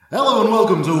Hello and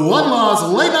welcome to one last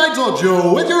late night talk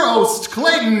show with your host,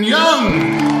 Clayton Young.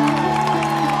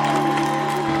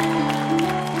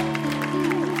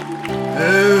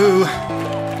 Oh,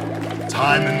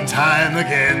 time and time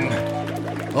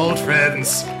again, old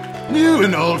friends, new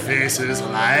and old faces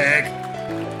alike.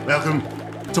 Welcome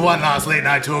to one last late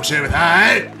night talk show with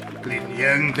Clayton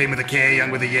Young, Clayton with a K, Young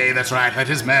with a Yay, that's right, that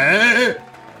is me.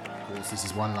 This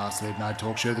is one last late night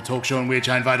talk show, the talk show in which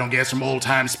I invite on guests from all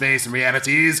time, space, and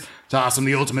realities to ask them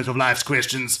the ultimate of life's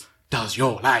questions. Does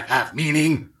your life have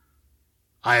meaning?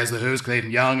 I, as the host,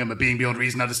 Clayton Young, am a being beyond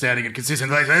reason, understanding, and consistent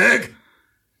like.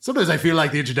 Sometimes I feel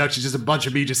like the introduction is just a bunch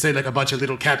of me just saying like a bunch of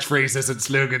little catchphrases and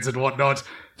slogans and whatnot.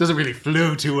 Doesn't really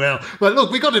flow too well. But look,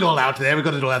 we got it all out there.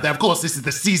 Of course, this is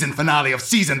the season finale of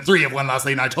season 3 of One Last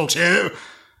Late Night Talk Show.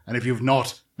 And if you've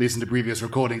not listened to previous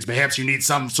recordings, perhaps you need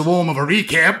some swarm of a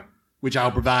recap, which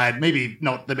I'll provide. Maybe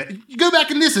not the best. Go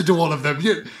back and listen to all of them.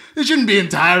 It shouldn't be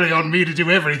entirely on me to do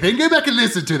everything. Go back and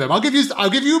listen to them. I'll give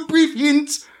you a brief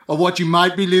hint of what you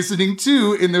might be listening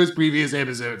to in those previous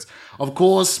episodes. Of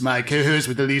course, my co-host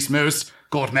with the least most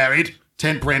got married.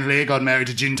 Tent Brentley got married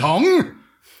to Jin Tong.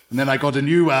 And then I got a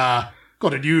new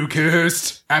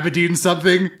co-host, Aberdeen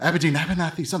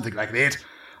Abernathy, something like that.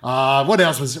 What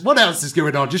else is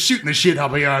going on? Just shooting the shit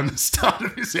up here on the start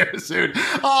of this episode.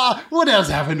 What else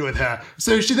happened with her?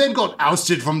 So she then got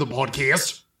ousted from the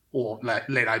podcast, or late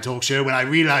night talk show, when I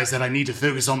realized that I need to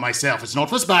focus on myself. It's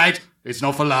not for spite. It's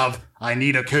not for love. I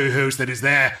need a co-host that is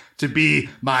there to be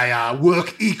my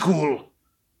work equal.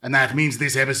 And that means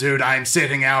this episode I'm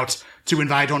setting out to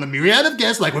invite on a myriad of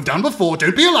guests like we've done before.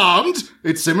 Don't be alarmed.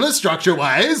 It's similar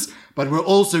structure-wise, but we're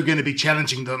also going to be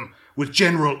challenging them with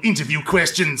general interview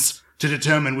questions to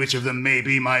determine which of them may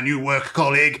be my new work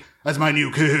colleague as my new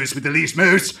co-host with the least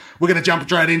most. We're going to jump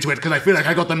right into it because I feel like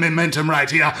I got the momentum right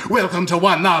here. Welcome to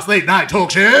One Last Late Night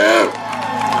Talk Show!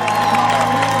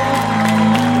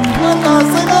 One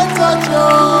Last Late Night Talk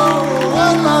Show!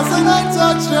 One Last Late Night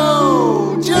Talk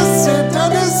Show! Just sit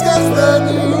down, discuss the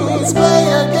news,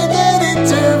 play a game, get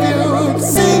interviewed,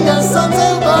 sing a songs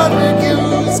and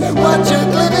barbecues, watch a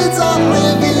clip, it's on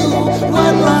review.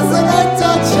 One Last Late Night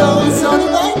Talk Show is starting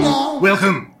right now.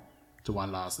 Welcome to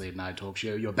One Last Late Night Talk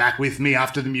Show. You're back with me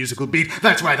after the musical beat.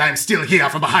 That's right, I'm still here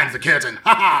from behind the curtain.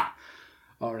 Ha ha!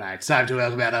 Alright, time to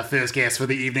welcome out our first guest for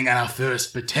the evening and our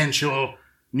first potential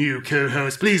new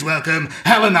co-host. Please welcome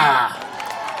Helena.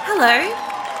 Hello,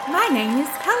 my name is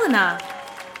Helena.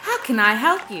 How can I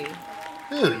help you?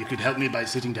 Oh, you could help me by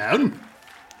sitting down.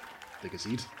 Take a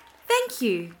seat. Thank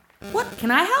you. What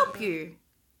can I help you?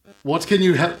 What can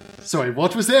you help? Sorry,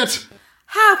 what was that?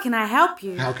 How can I help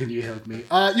you? How can you help me?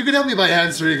 You can help me by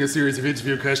answering a series of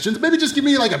interview questions. Maybe just give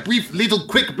me like a brief, little,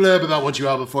 quick blurb about what you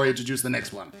are before I introduce the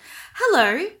next one.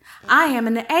 Hello, I am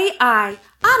an AI,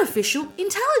 artificial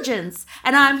intelligence,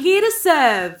 and I'm here to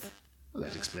serve. Well,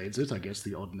 that explains it, I guess,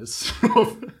 the oddness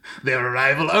of their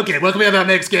arrival. Okay, welcome our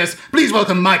next guest. Please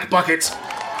welcome Mike Bucket.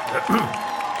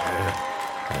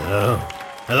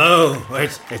 Hello.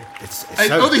 It's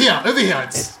so... Over here.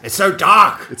 It's so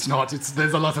dark. It's not.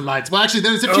 There's a lot of lights. Well, actually,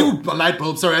 there's a few light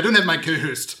bulbs. Sorry, I don't have my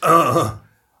co-host. I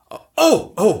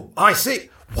see.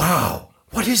 Wow.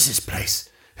 What is this place?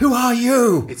 Who are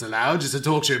you? It's a lounge. It's a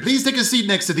talk show. Please take a seat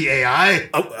next to the AI.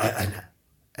 An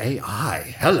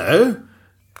AI. Hello.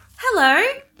 Hello,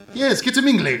 Yes, get to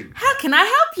mingling. how can I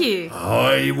help you?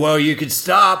 Oh, well, you could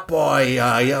start by...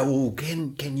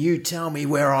 can you tell me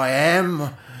where I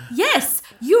am? Yes,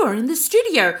 you are in the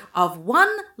studio of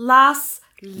One Last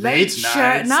Late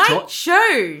Night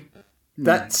Show.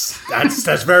 That's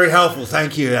very helpful.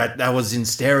 Thank you. That was in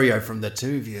stereo from the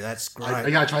two of you. That's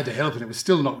great. I tried to help and it was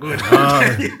still not good.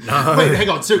 No. Wait, hang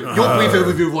on. So, your brief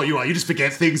overview of what you are. You just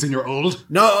forget things and you're old?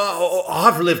 No,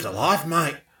 I've lived a life,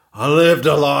 mate. I lived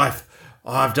a life.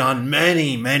 I've done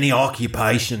many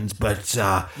occupations, but...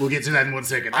 We'll get to that in 1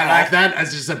 second. I like that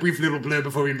as just a brief little blur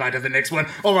before we invite her to the next one.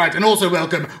 All right, and also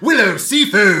welcome Willow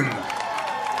Seafoam.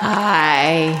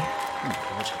 Hi. Oh,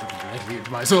 gosh, I think directly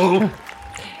into my soul.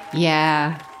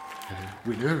 Yeah.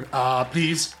 Willow,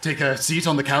 please take a seat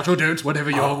on the couch or don't, whatever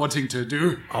you're wanting to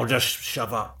do. I'll just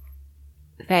shove up.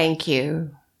 Thank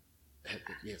you.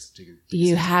 Yes, take a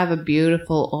You have a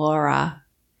beautiful aura.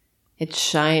 It's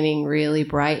shining really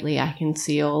brightly. I can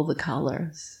see all the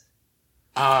colors.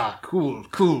 Cool.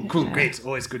 Great.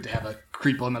 Always good to have a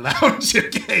creep on the lounge.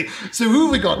 Okay, so who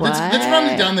have we got? Let's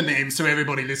run down the names so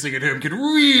everybody listening at home can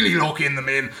really lock in them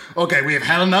in. Okay, we have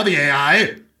Helena, the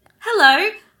AI.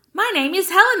 Hello, my name is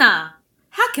Helena.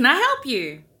 How can I help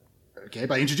you? Okay,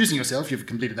 by introducing yourself, you've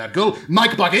completed that goal.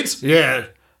 Mike Bucket. Yeah.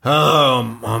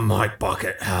 Hello, I'm Mike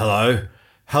Bucket. Hello.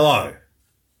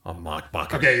 I'm Mark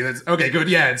Bucket. Okay, good.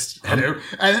 Yeah, it's hello.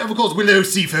 And of course, Willow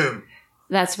Seafoam.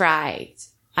 That's right.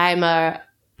 I'm a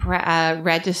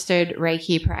registered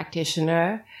Reiki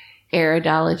practitioner,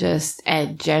 iridologist,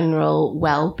 and general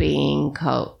well-being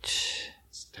coach.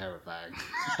 It's terrifying.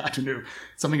 I don't know.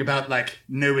 Something about, like,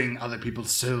 knowing other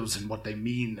people's souls and what they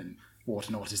mean and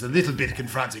whatnot is a little bit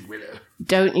confronting, Willow.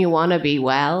 Don't you want to be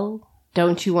well?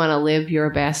 Don't you want to live your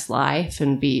best life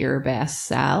and be your best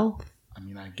self? I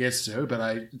mean, I guess so, but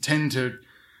I tend to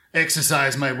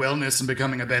exercise my wellness and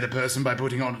becoming a better person by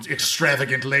putting on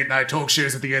extravagant late-night talk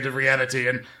shows at the end of reality,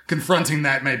 and confronting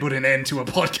that may put an end to a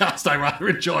podcast I rather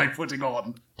enjoy putting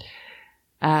on.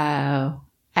 Oh,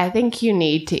 I think you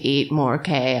need to eat more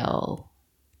kale.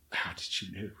 How did she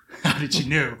know? How did she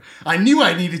know? I knew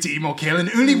I needed to eat more kale,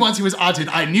 and only once it was uttered,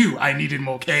 I knew I needed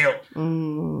more kale.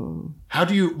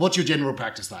 What's your general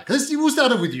practice like? We'll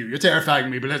start off with you. You're terrifying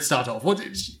me, but let's start off.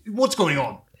 What's going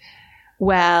on?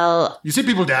 Well, you sit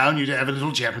people down, you have a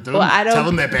little chat with them, well, tell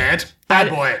them they're bad. Bad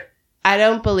boy. I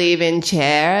don't believe in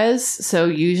chairs, so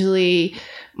usually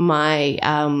I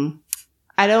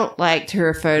don't like to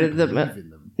refer to them.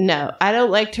 No, I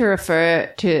don't like to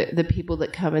refer to the people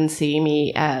that come and see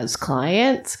me as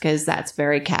clients, because that's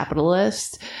very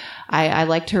capitalist. I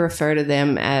like to refer to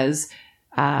them as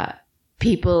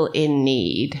people in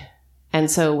need.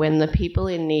 And so when the people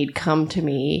in need come to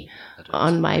me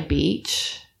on my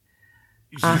beach...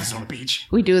 You do this on the beach?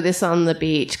 We do this on the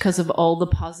beach because of all the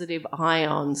positive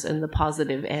ions and the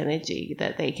positive energy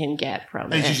that they can get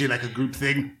from it. It's usually like a group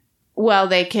thing? Well,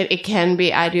 it can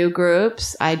be. I do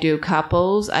groups, I do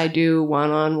couples, I do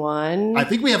one-on-one. I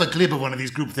think we have a clip of one of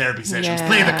these group therapy sessions. Yeah.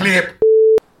 Play the clip.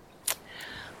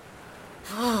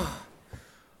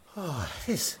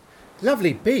 This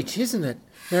lovely beach, isn't it,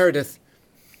 Meredith?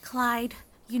 Clyde,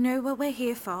 you know what we're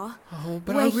here for. Oh,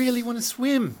 but I really want to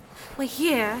swim. We're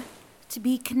here to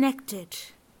be connected.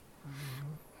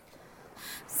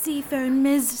 Seafoam,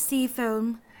 Ms.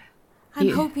 Seafoam,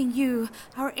 I'm hoping you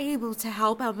are able to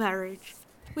help our marriage.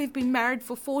 We've been married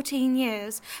for 14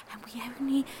 years, and we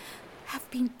only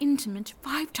have been intimate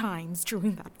 5 times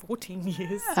during that 14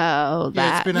 years. Oh,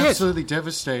 yeah, it's been absolutely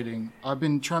devastating. I've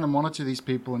been trying to monitor these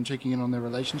people and checking in on their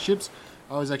relationships.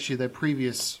 I was actually their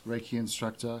previous Reiki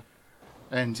instructor,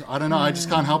 and I don't know, I just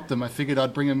can't help them. I figured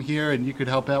I'd bring them here, and you could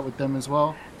help out with them as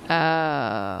well.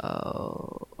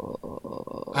 Oh.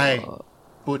 Hey,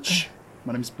 Butch.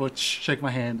 My name's Butch. Shake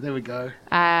my hand. There we go.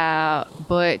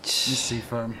 Butch. Miss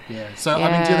Seafoam. Yeah. So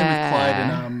I've been dealing with Clyde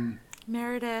and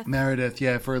Meredith,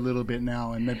 yeah, for a little bit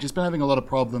now, and they've just been having a lot of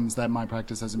problems that my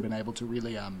practice hasn't been able to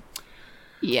really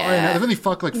Yeah. They've only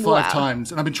fucked like 5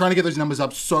 times, and I've been trying to get those numbers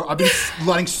up. So I've been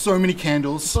lighting so many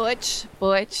candles.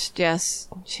 Butch, just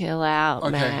chill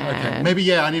out, man. Okay.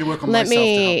 Maybe I need to work on myself to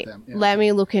help them. Yeah. Let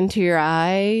me look into your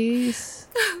eyes,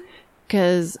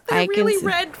 because I can really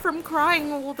red from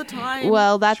crying all the time.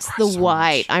 Well, that's the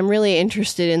white. I'm really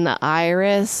interested in the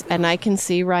iris, and I can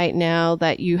see right now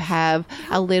that you have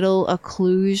a little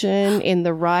occlusion in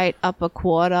the right upper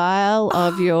quartile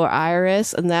of your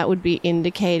iris, and that would be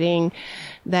indicating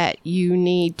that you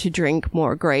need to drink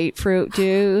more grapefruit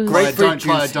juice. Grapefruit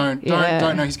juice. Don't.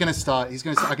 No, he's going to start.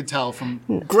 I can tell from...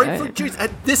 Grapefruit juice?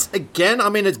 This again? I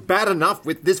mean, it's bad enough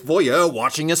with this voyeur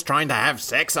watching us trying to have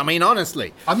sex. I mean,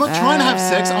 honestly. I'm not trying to have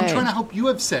sex. I'm trying to help you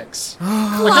have sex. For the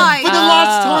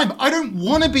last time, I don't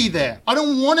want to be there. I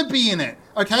don't want to be in it.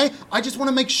 Okay? I just want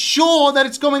to make sure that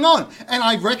it's going on. And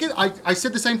I reckon... I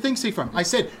said the same thing, Seafoam. I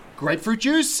said grapefruit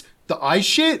juice... The eye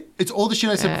shit, it's all the shit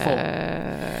I said before.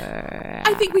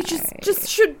 I think we just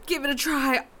should give it a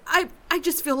try. I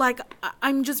just feel like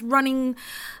I'm just running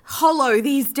hollow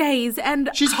these days, and...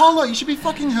 She's hollow, you should be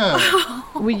fucking her.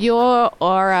 Well, your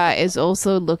aura is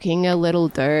also looking a little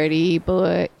dirty,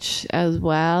 Butch, as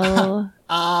well.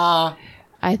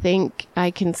 I think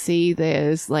I can see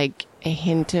there's like a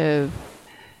hint of...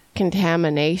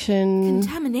 Contamination?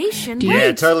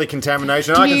 Yeah, totally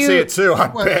contamination. I can see it too, I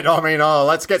bet. I mean,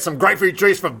 let's get some grapefruit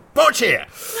juice for Butch here.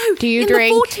 No, do you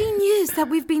drink? In the 14 years that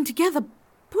we've been together,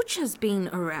 Butch has been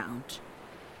around.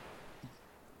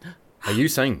 Are you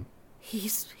saying...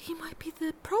 He might be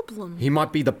the problem. He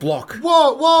might be the block.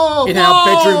 Whoa! In our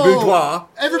bedroom boudoir.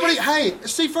 Everybody, hey,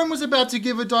 Seafoam was about to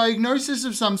give a diagnosis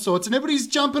of some sorts, and everybody's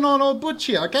jumping on old Butch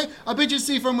here, okay? I bet you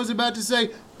Seafoam was about to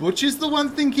say, Butch is the one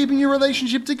thing keeping your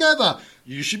relationship together.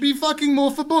 You should be fucking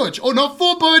more for Butch. Or not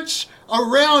for Butch,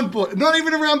 around Butch. Not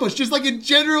even around Butch, just like in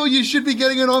general, you should be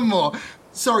getting it on more.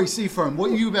 Sorry, Seafoam,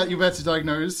 what are you about? You about to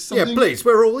diagnose something? Yeah, please,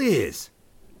 we're all ears.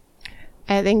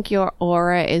 I think your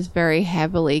aura is very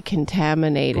heavily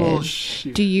contaminated.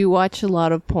 Bullshit. Do you watch a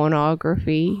lot of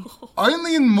pornography?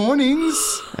 Only in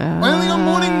mornings. Only on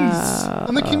mornings.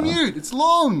 On the commute. It's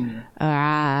long.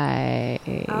 Alright.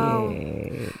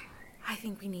 I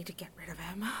think we need to get rid of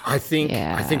him. I think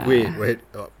we're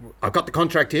I've got the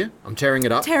contract here. I'm tearing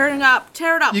it up. Tear it up.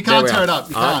 You can't we tear are. it up.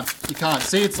 You can't.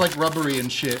 See, it's like rubbery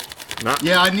and shit. No.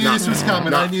 Yeah, I knew this was coming.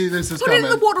 No. I knew this was Put it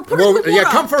coming. in the water. Put it in the water. Yeah,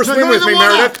 come for a swim No, with the me,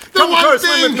 water. Meredith. The Come one for a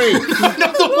swim thing. with me.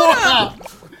 Not the water.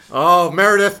 Oh,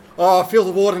 Meredith. Oh, I feel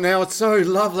the water now. It's so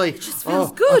lovely. It just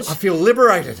feels good. I feel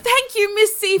liberated. Thank you,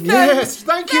 Miss Seafoam. Yes,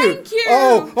 thank you. Thank you.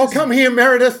 Oh, come here,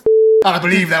 Meredith. I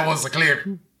believe that was the clip.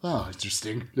 Oh,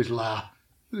 interesting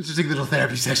little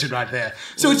therapy session right there.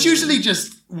 So it's usually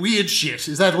just weird shit.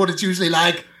 Is that what it's usually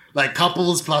like? Like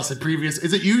couples plus a previous...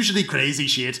 Is it usually crazy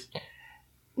shit?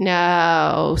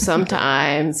 No,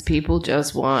 sometimes people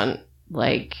just want,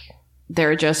 like,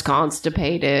 they're just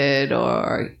constipated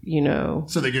or,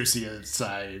 So they go see a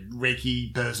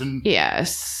Reiki person?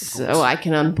 Yes, so I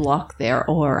can unblock their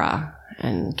aura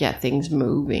and get things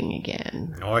moving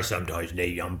again. I sometimes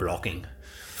need unblocking.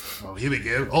 Oh, here we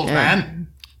go. Old man.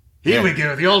 Here we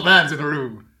go. The old man's in the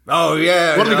room. Oh,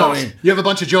 yeah. What have we got? You have a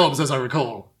bunch of jobs, as I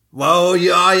recall. Well,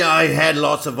 yeah, I had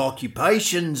lots of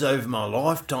occupations over my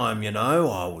lifetime, I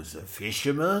was a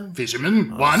fisherman.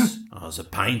 Fisherman, I was a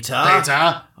painter.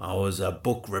 Painter. I was a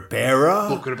book repairer.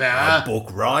 Book repairer. A book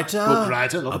writer.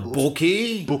 A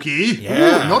bookie. Bookie.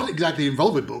 Yeah. Ooh, not exactly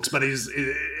involved with books, but is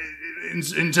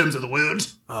in terms of the word.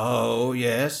 Oh,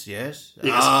 yes.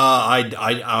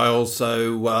 I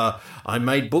also I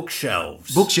made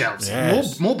bookshelves. Bookshelves.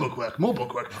 Yes. More bookwork.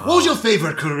 What was your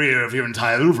favourite career of your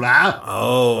entire oeuvre?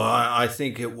 Oh, I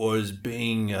think it was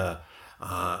being I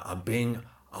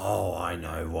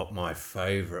know what my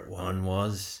favourite one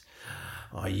was.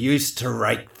 I used to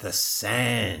rake the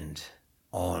sand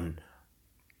on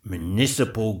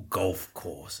municipal golf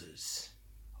courses.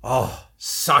 Oh,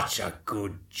 such a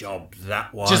good job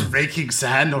that was. Just raking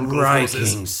sand on golf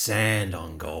courses. Raking sand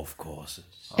on golf courses.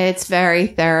 It's very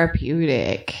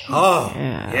therapeutic. Oh,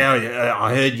 yeah.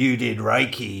 I heard you did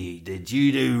Reiki. Did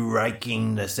you do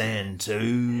raking the sand too,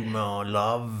 my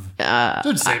love?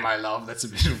 Don't say my love. That's a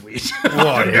bit weird.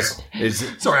 What is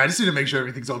it? Sorry, I just need to make sure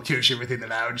everything's all kosher within the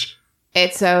lounge.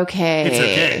 It's okay. It's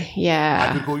okay. Yeah.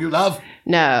 I could call you love.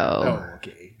 No. Oh,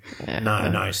 okay.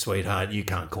 No, sweetheart, you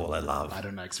can't call her love. I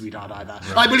don't like sweetheart either.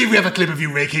 Right. I believe we have a clip of you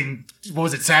raking, what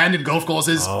was it, sand in golf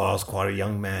courses? Oh, I was quite a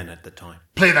young man at the time.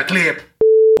 Play the clip.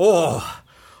 Oh,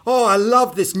 I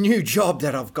love this new job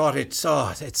that I've got. It's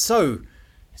so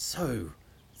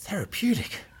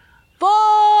therapeutic.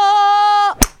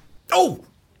 Oh,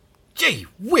 gee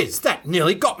whiz, that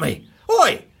nearly got me.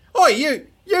 Oi, you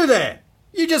there.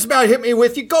 You just about hit me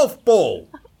with your golf ball.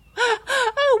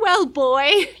 Oh, well,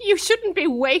 boy, you shouldn't be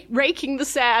raking the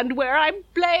sand where I'm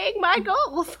playing my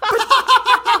golf.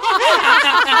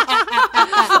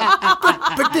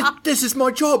 But this is my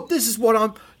job. This is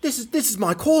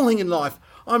my calling in life.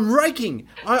 I'm raking.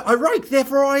 I rake,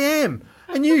 therefore I am.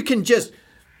 And you can just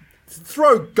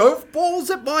throw golf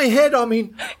balls at my head. I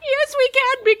mean... Yes, we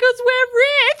can, because we're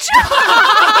rich.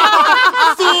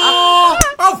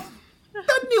 Oh!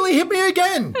 That nearly hit me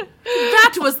again.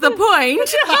 That was the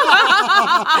point.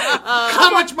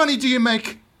 How much money do you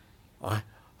make? I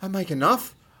make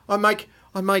enough. I make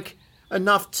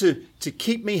enough to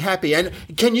keep me happy. And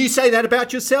can you say that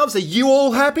about yourselves? Are you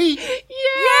all happy?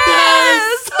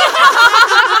 Yes.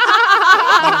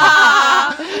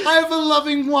 I have a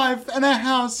loving wife and a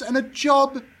house and a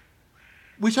job,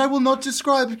 which I will not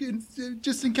describe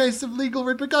just in case of legal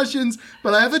repercussions,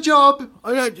 but I have a job.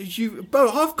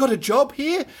 But I've got a job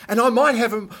here, and I might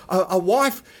have a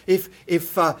wife if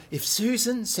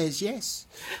Susan says yes.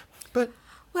 But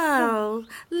Well,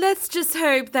 let's just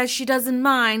hope that she doesn't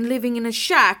mind living in a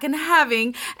shack and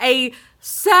having a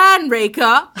sand raker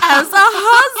as a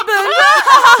husband.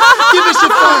 Give us your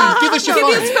phone. Give us your Give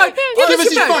phone. us your phone. Give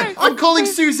us your phone. I'm calling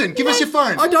Susan. Give us your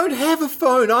phone. I don't have a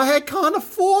phone. I can't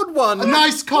afford one. A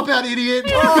nice cop-out, idiot.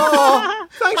 Oh,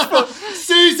 thanks for...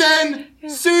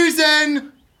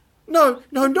 Susan! No,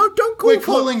 don't call We're for...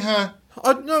 calling her.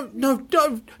 No,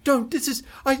 don't. This is...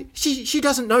 She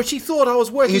doesn't know. She thought I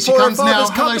was working Here she for her comes now. father's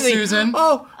Hello, company. Susan.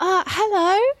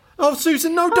 Hello? Oh,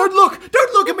 Susan, no, don't look.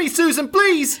 Don't look at me, Susan,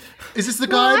 please. Is this the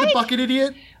guy, the Mike? bucket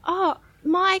idiot? Oh,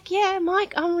 Mike, yeah,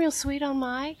 Mike. I'm real sweet on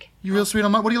Mike. You real sweet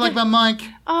on Mike. What do you like about Mike?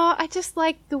 Oh, I just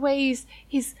like the way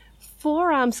his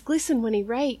forearms glisten when he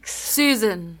rakes.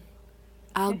 Susan,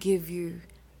 I'll give you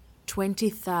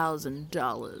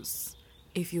 $20,000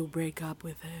 if you'll break up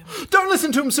with him. Don't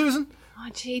listen to him, Susan. Oh,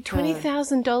 gee,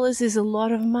 $20,000 is a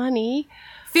lot of money.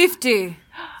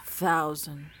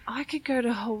 50,000. I could go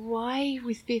to Hawaii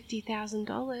with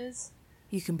 $50,000.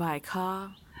 You can buy a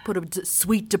car, put a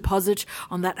sweet deposit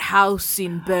on that house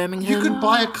in Birmingham. You could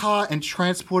buy a car and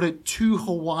transport it to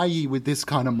Hawaii with this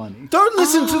kind of money. Don't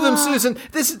listen to them, Susan.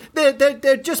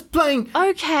 They're just playing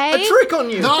Okay. a trick on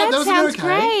you. No, That that wasn't sounds okay.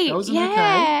 great. That wasn't yeah.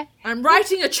 okay. I'm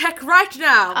writing a check right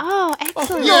now. Oh,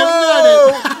 excellent.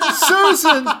 No,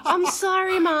 Susan, I'm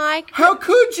sorry, Mike. how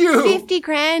could you? 50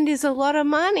 grand is a lot of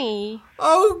money.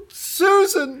 Oh,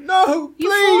 Susan, no,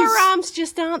 Your please. forearms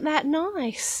just aren't that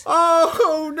nice.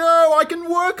 Oh, no, I can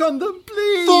work on them,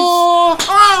 please. 4.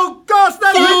 Oh, gosh,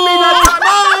 that hit me that time.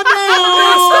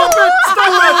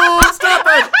 Oh, no, stop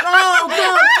it. Oh,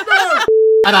 gosh, no.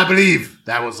 And I believe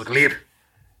that was the clip.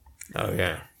 Oh,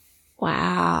 yeah.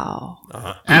 Wow.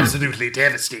 Absolutely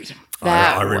devastating.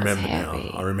 That I was remember heavy. now.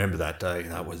 I remember that day.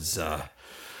 That was,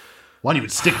 One you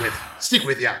would stick with. Stick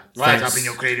with ya. Right Thanks. up in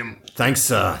your cranium. thanks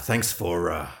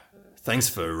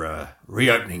for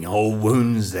reopening old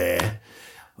wounds there.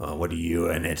 What are you,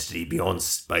 an entity beyond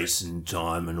space and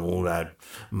time and all that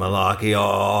malarkey?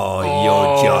 Oh,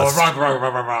 you're just...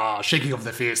 Rah. Shaking of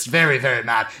the fist. Very, very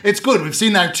mad. It's good. We've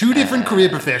seen now 2 different career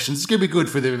professions. It's going to be good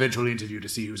for the eventual interview to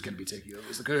see who's going to be taking over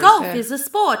as the coach. Golf is a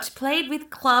sport played with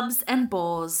clubs and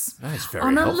balls That's very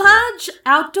on a helpful. large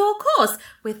outdoor course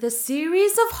with a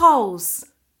series of holes.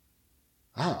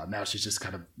 Ah, now she's just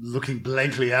kind of looking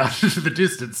blankly out into the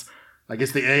distance. I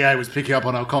guess the AI was picking up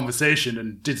on our conversation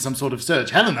and did some sort of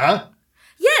search. Helena?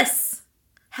 Yes.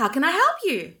 How can I help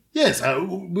you? Yes,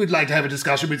 we'd like to have a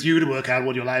discussion with you to work out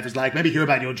what your life is like. Maybe hear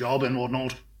about your job and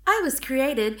whatnot. I was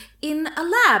created in a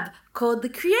lab called the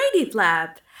Creative Lab,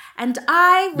 and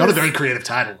I was... Not a very creative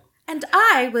title. And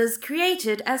I was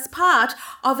created as part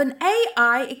of an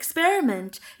AI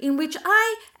experiment in which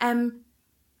I am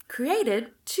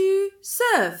created to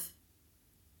serve.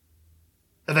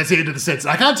 And that's the end of the sentence.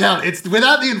 I can't tell. It's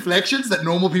without the inflections that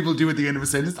normal people do at the end of a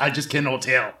sentence. I just cannot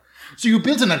tell. So you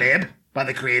built in a lab by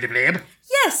the Creative Lab.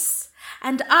 Yes,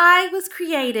 and I was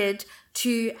created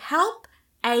to help,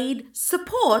 aid,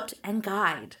 support, and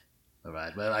guide. All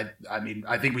right. Well, I mean,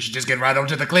 I think we should just get right on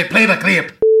to the clip. Play the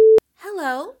clip.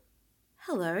 Hello.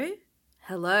 Hello.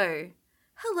 Hello.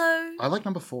 Hello. I like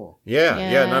number 4. Yeah,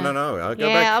 Yeah. no. I'll go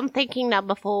Yeah, back. I'm thinking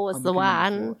number 4 was the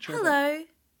one. Hello.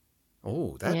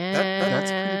 Oh, That's pretty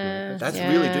good. that's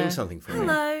really doing something for me.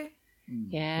 Hello.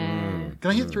 Yeah.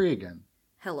 Can I hear 3 again?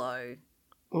 Hello.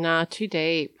 Nah, too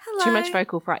deep. Hello. Too much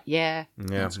vocal fry. Yeah.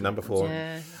 Yeah, number 4.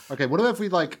 Yeah. Okay, what about if we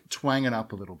like twang it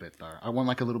up a little bit though? I want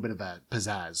like a little bit of that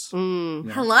pizzazz.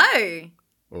 Hello.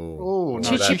 Oh, no,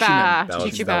 Chichi bar.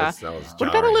 Chichi bar. that was What about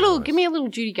a jarring, little, that give me a little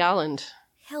Judy Garland.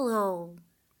 Hello.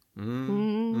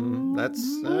 That's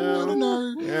I don't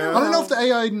know. I don't know if the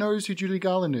AI knows who Judy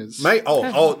Garland is. Mate,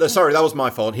 sorry, that was my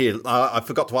fault. Here, I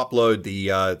forgot to upload the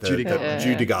Judy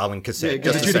Garland cassette. Yeah,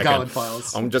 get Just the a Judy second. Garland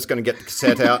files. I'm just going to get the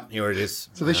cassette out. Here it is.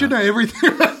 So they should know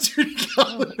everything about Judy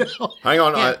Garland now. Hang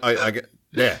on,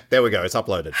 there we go. It's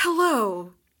uploaded.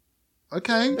 Hello.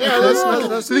 Okay. Yeah, okay.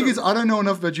 that's The thing is, I don't know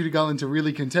enough about Judy Garland to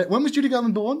really contest. When was Judy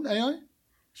Garland born, AI?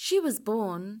 She was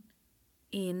born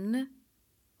in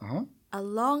Uh-huh. a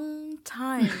long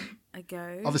time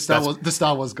ago. Oh, the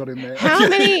Star Wars got in there. How Okay.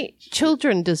 many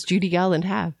children does Judy Garland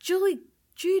have?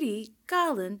 Judy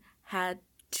Garland had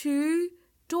 2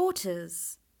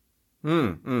 daughters.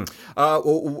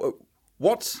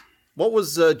 What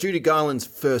was Judy Garland's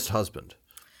first husband?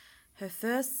 Her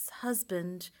first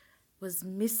husband was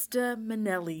Mr.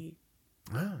 Manelli.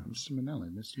 Mr.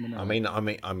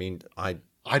 Manelli. I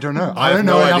I don't know. I I have don't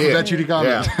know no enough idea. about Judy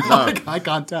Garland. Yeah, no. I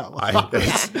can't tell.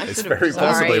 it's very Sorry,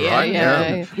 possibly yeah, right.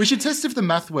 yeah. We should test if the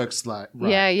math works right.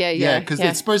 Yeah, because yeah.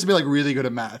 it's supposed to be like really good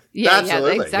at math. Yeah,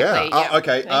 Absolutely, yeah, exactly. yeah.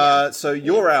 Okay, so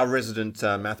you're our resident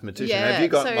mathematician. Yeah, Have you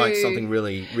got so- like something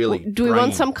really Do we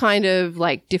want some kind of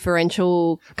like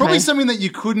differential? Probably kind- something that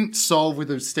you couldn't solve with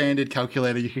a standard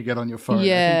calculator you could get on your phone. I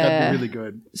Yeah. think that'd be really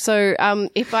good. So,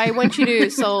 if I want you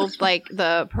to solve like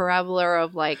the parabola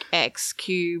of like x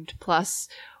cubed plus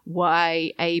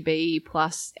y ab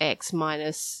plus x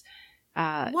minus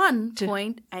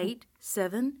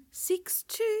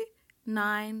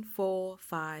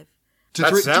 1.87629445.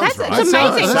 That sounds that's right. it's amazing.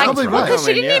 That's Like, probably right. because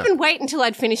she I mean, didn't yeah. even wait until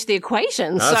I'd finished the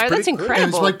equation. That's So pretty that's good.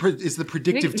 incredible. It's the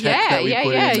predictive tech that we Yeah,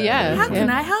 put yeah, in there. yeah. How can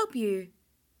I help you?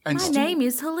 And My Steve- name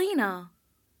is Helena.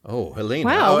 Oh, Helena.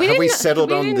 Wow, we Have we didn't- settled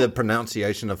we on didn't- the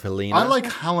pronunciation of Helena? I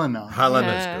like Helena.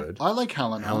 Helena's Yeah. good. I like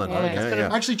Helena. Helena, Yeah, okay,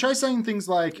 yeah. Actually, try saying things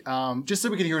like, just so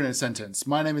we can hear it in a sentence.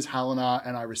 My name is Helena,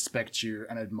 and I respect you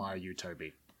and admire you,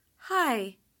 Toby.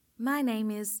 Hi, my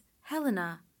name is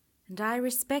Helena, and I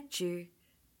respect you.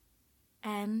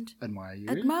 and Admire you.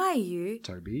 admire you,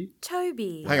 Toby.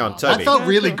 Toby. Hang on, Toby. I felt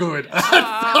really good.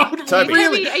 Toby.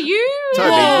 Toby, are you? Toby,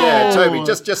 yeah, Toby.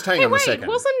 Just hang on a Wait, second.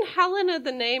 wasn't Helena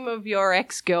the name of your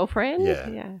ex-girlfriend?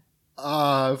 Yeah.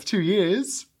 Of 2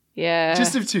 years. Yeah.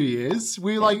 Just of 2 years.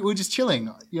 We're just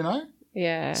chilling, you know?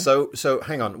 Yeah. So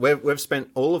hang on. We've spent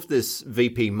all of this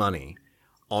VP money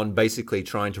on basically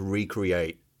trying to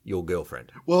recreate your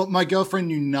girlfriend. Well, my girlfriend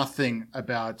knew nothing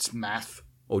about math.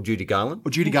 Or Judy Garland?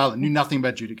 Or Judy Garland. Knew nothing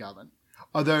about Judy Garland.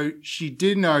 Although she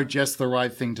did know just the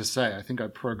right thing to say. I think I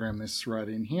programmed this right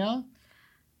in here.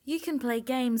 You can play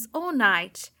games all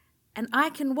night, and I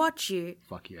can watch you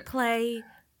Fuck yeah. play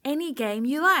any game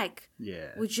you like. Yeah.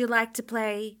 Would you like to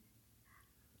play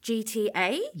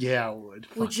GTA? Yeah, I would.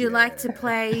 Would you like to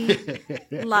play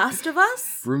Last of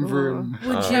Us? Vroom vroom.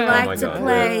 Would you like to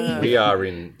play We are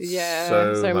in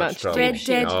so much trouble. Red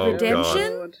Dead Oh,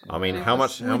 Redemption? God. I mean, how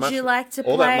much? Would you like to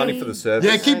all play that money for the service?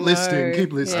 Yeah, keep listing.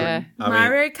 Keep listing. Yeah.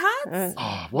 Mario Kart?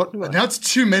 Oh, what? Now it's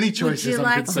too many choices. Would you I'm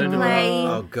like to concerned play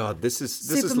Oh God, this is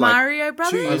Super like Mario 2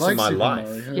 Brothers? years of my Super life.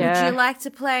 Mario. Yeah. Would you like to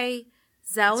play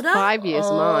Zelda? 5 years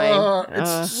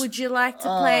mine. Would you like to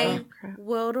play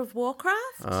World of Warcraft?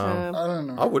 I don't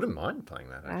know. I wouldn't mind playing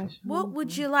that. Actually. What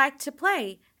would you like to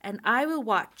play? And I will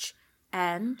watch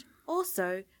and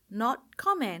also not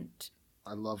comment.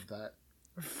 I love that.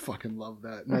 I fucking love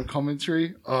that. No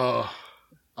commentary. Oh,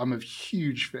 I'm a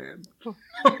huge fan.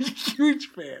 I'm a huge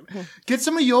fan. Get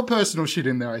some of your personal shit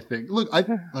in there, I think. Look,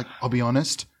 I'll be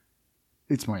honest.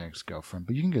 It's my ex-girlfriend,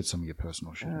 but you can get some of your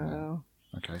personal shit in there.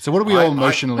 Okay, so what are we all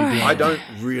emotionally doing? I don't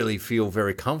really feel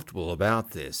very comfortable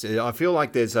about this. I feel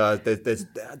like there's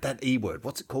that E word.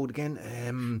 What's it called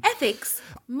again? Ethics,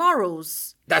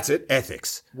 morals. That's it.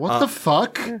 Ethics. What the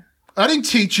fuck? I didn't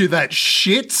teach you that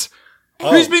shit.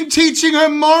 Who's been teaching her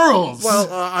morals? Well,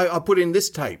 I put in this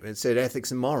tape. It said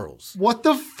ethics and morals. What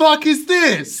the fuck is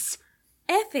this?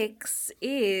 Ethics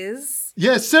is...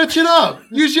 Yeah, search it up.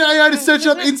 Use your AI to search it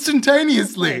up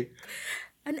instantaneously.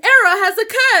 An error has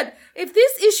occurred. If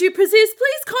this issue persists,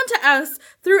 please contact us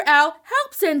through our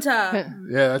help center.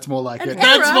 Yeah, that's more like An it.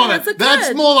 error That's has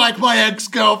occurred. more like my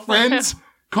ex-girlfriend.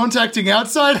 Contacting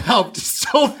outside help to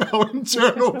solve our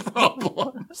internal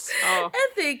problems.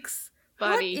 Ethics.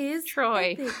 Buddy, What is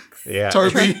Troy. ethics? Yeah.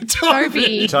 Toby.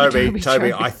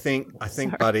 Toby. I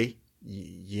think, buddy,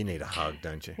 you need a hug,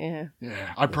 don't you? Yeah.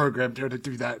 Yeah, I programmed her to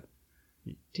do that.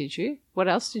 Did you? What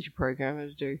else did you program her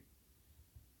to do?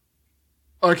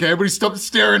 Okay, everybody stop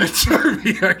staring at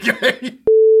Toby, okay?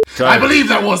 Toby. I believe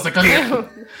that was the clip.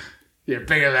 Yeah,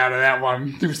 bigger out of that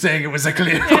one. You were saying it was a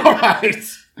clip. All right.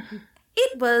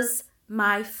 It was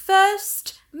my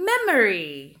first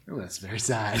memory. Oh, that's very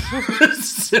sad.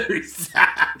 That's very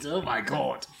sad. Oh my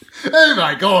god. Oh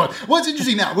my god. What's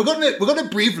interesting now? We're gonna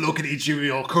brief look at each of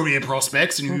your career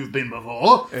prospects and who you've been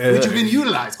before, which you can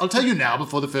utilize. I'll tell you now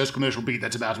before the first commercial beat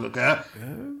that's about to occur.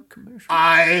 Commercial.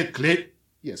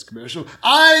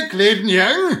 I, Clayton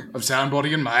Young of Sound,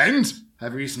 Body and Mind,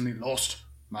 have recently lost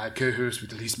my co-host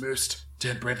with the least most,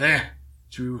 Ted Bradley,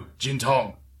 to Jin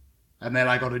Tong. And then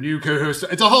I got a new co-host.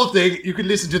 It's a whole thing. You can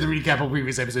listen to the recap of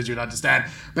previous episodes, you'll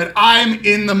understand. But I'm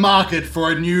in the market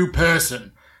for a new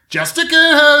person. Just a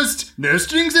co-host, no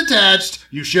strings attached.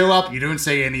 You show up, you don't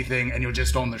say anything, and you're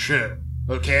just on the show.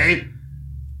 Okay?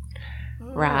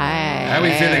 Right. How are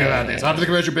we feeling about this? After the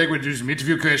commercial break, we'll do some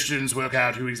interview questions, work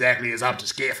out who exactly is up to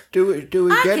skiff. Do we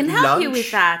I get can help lunch? you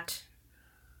with that.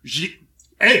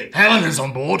 Hey, Helena's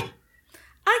on board.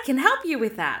 I can help you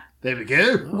with that. There we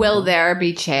go. Will there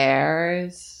be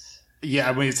chairs? Yeah,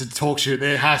 I mean, it's a talk show.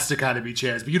 There has to kind of be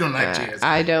chairs, but you don't like chairs.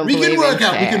 I don't We believe can work in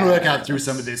out. We can chairs. work out through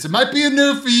some of this. It might be a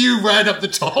no for you right up the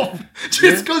top,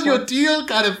 just because your deal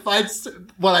kind of fights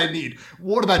what I need.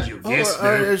 What about you? Yes, no.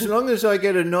 As long as I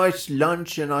get a nice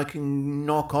lunch and I can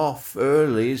knock off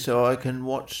early so I can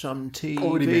watch some TV.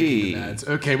 Already making demands.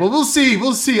 Okay, well, we'll see.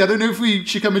 We'll see. I don't know if we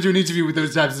should come into an interview with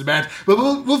those types of demands, but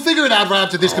we'll figure it out right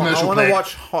after this I commercial want break. to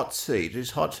watch Hot Seat.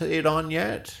 Is Hot Seat on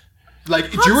yet?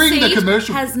 Like, Hot during the Seat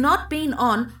commercial... has not been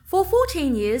on for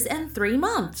 14 years and 3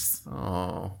 months.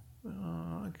 Oh,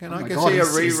 can Oh I my get God, see a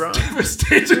he's rerun?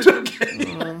 devastated. Okay.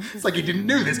 It's like he didn't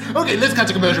do this. Okay, let's cut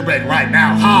to commercial break right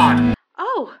now. Hard.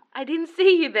 Oh, I didn't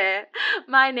see you there.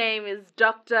 My name is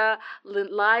Dr.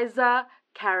 Liza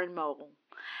Karen Mole,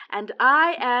 and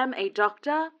I am a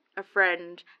doctor, a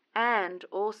friend, and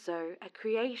also a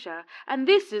creator, and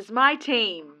this is my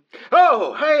team.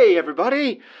 Oh, hey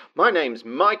everybody! My name's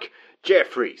Mike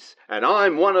Jeffries, and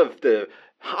I'm one of the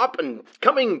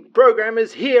up-and-coming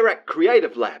programmers here at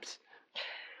Creative Labs.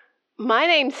 My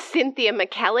name's Cynthia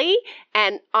McKelly,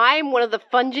 and I'm one of the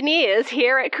Fungineers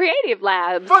here at Creative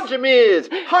Labs. Fungimeers!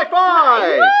 High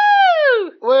five!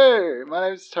 Woo! Woo! My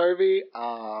name's Toby.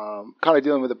 Kind of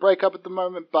dealing with a breakup at the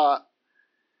moment, but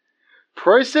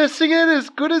processing it as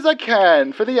good as I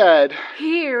can for the ad.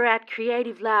 Here at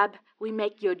Creative Lab, we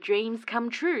make your dreams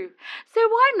come true. So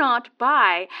why not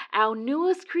buy our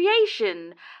newest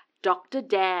creation, Dr.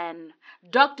 Dan?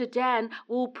 Dr. Dan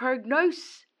will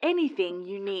prognose anything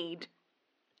you need.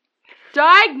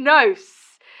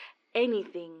 Diagnose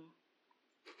anything.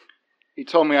 He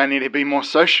told me I need to be more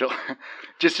social,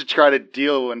 just to try to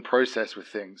deal and process with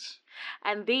things.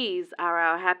 And these are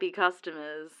our happy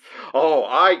customers. Oh,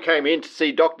 I came in to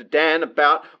see Dr. Dan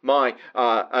about my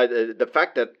the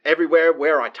fact that everywhere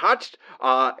where I touched,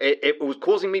 it was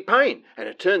causing me pain, and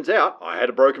it turns out I had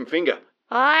a broken finger.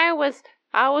 I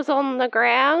was on the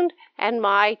ground, and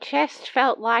my chest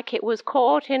felt like it was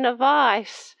caught in a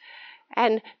vice.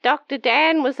 And Dr.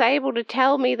 Dan was able to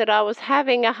tell me that I was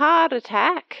having a heart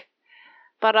attack.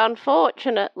 But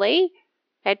unfortunately,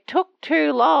 it took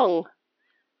too long.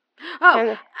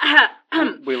 Oh,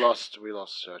 We lost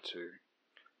her too.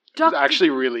 It Doctor- was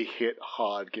actually really hit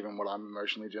hard given what I'm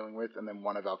emotionally dealing with, and then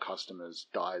one of our customers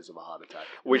dies of a heart attack.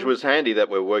 Which was handy that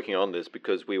we're working on this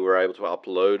because we were able to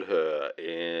upload her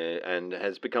and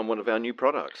has become one of our new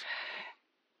products.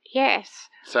 Yes,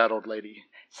 Sad old lady.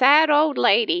 sad old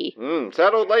lady.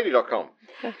 Sadoldlady.com.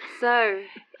 So,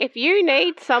 If you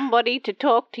need somebody to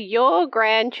talk to your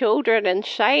grandchildren and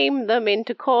shame them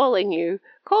into calling you,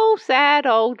 call sad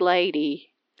old lady.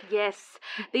 yes,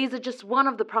 these are just one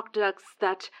of the products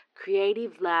that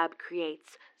Creative Lab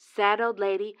creates. Sad Old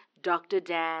Lady, Dr.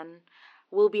 Dan.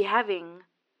 We'll be having,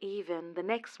 even the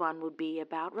next one would be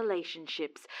about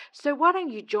relationships. So why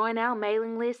don't you join our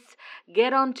mailing lists,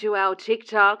 get onto our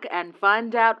TikTok, and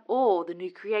find out all the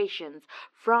new creations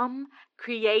from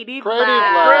Creative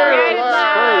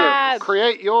Lab.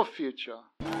 Create your future.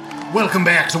 Welcome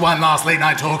back to one last late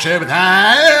night talk show with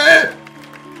the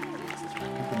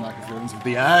microphones with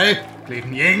the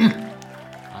Clayton Young.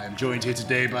 I am joined here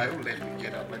today by. Oh, let me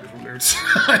get out my little notes.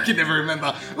 I can never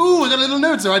remember. Ooh, I got a little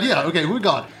notes right here. Okay, who we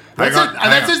got?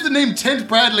 That says the name Tent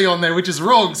Bradley on there, which is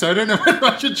wrong, so I don't know whether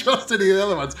I should trust any of the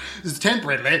other ones. It's Tent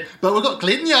Bradley, but we've got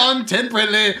Clayton Young, Tent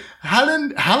Bradley,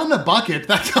 Helena Bucket.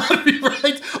 That can't be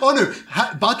right. Oh no,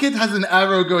 Bucket has an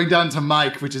arrow going down to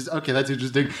Mike, which is okay. That's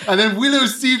interesting. And then Willow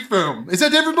Seafoam. Is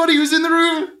that everybody who's in the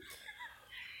room?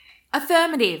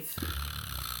 Affirmative.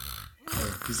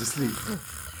 Oh, he's asleep.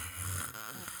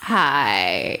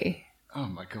 Hi. Oh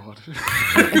my god.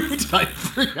 Who did I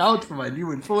bring out for my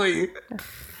new employee?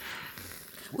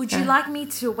 Would you like me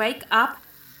to wake up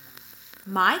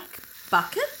Mike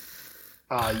Bucket?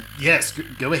 Yes,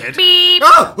 go ahead. Beep,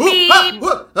 Oh, beep, beep,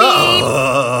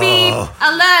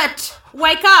 alert,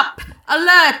 wake up,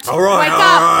 alert, All right, wake all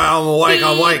up. right, I'm awake,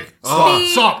 I'm awake. Oh,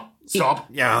 Stop.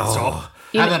 yeah. Stop.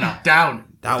 Helena, down.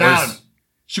 That down. was-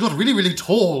 She got really, really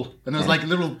tall, and there's like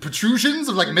little protrusions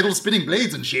of like metal spinning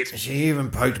blades and shit. She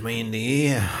even poked me in the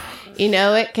ear. You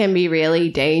know, it can be really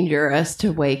dangerous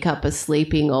to wake up a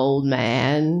sleeping old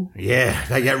man Yeah,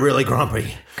 they get really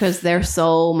grumpy. because their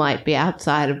soul might be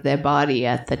outside of their body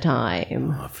at the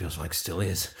time. Oh, it feels like still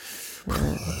is.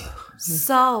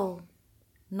 Soul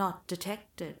not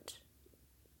detected.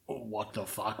 Oh, what the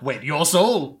fuck? Wait, your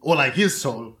soul? Or like his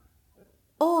soul?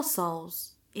 All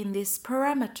souls in this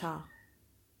parameter.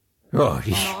 Oh,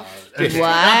 yeah. What?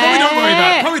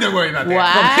 Probably don't worry about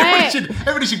that. What?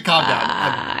 Everybody should calm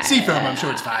down. Seafoam, I'm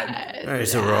sure it's fine.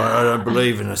 It's all right. I don't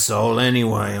believe in a soul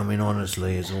anyway. I mean,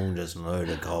 honestly, it's all just a load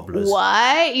of cobblers.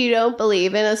 What? You don't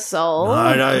believe in a soul?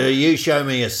 No, you show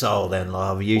me a soul then,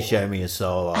 love. You show me a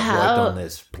soul. I've worked on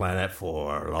this planet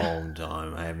for a long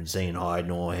time. I haven't seen hide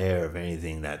nor hair of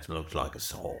anything that looks like a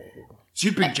soul. So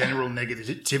you bring general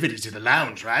negativity to the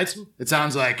lounge, right? It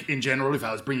sounds like, in general, if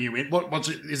I was bringing you in,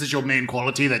 is this your main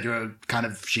quality, that you're kind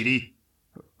of shitty?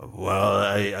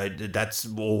 Well, that's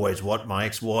always what my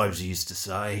ex-wives used to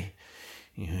say.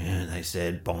 Yeah, they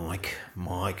said, Mike.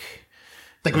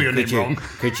 They got your name wrong.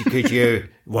 Could you?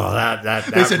 Well, that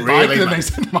They said really. Mike, and then they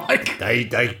said Mike. They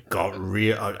got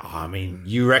real. I mean,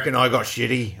 you reckon I got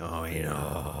shitty? I mean,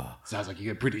 Sounds like you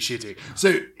get pretty shitty.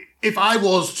 So, if I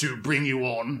was to bring you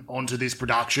onto this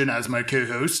production as my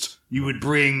co-host, you would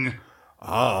bring...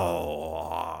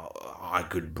 I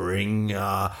could bring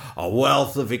a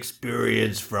wealth of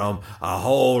experience from a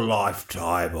whole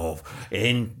lifetime of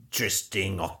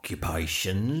interesting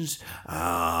occupations.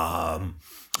 and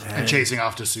chasing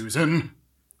after Susan.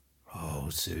 Oh,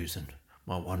 Susan,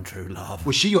 my one true love.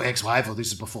 Was she your ex-wife, or this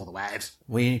is before the wives?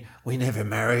 We never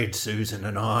married, Susan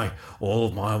and I. All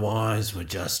of my wives were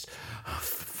just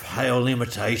pale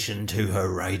imitation to her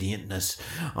radiantness.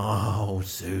 Oh,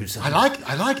 Susan. I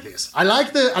like this. I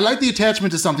like the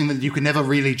attachment to something that you can never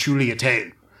really truly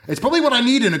attain. It's probably what I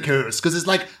need in a co-host, because it's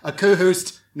like a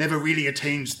co-host never really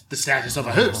attains the status of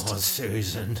a host. Oh,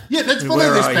 Susan. Yeah, let's follow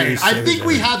Where this are pain. you, I think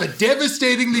we Susan? have a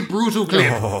devastatingly brutal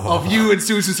clip of you and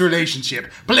Susan's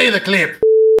relationship. Play the clip.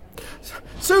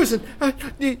 Susan,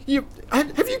 have you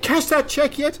cashed that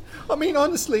check yet? I mean,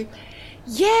 honestly.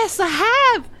 Yes, I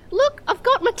have. Look, I've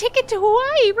got my ticket to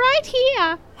Hawaii right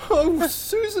here. Oh,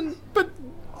 Susan, but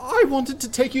I wanted to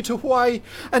take you to Hawaii,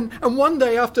 and one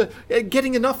day after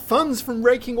getting enough funds from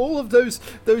raking all of those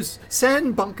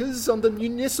sand bunkers on the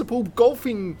municipal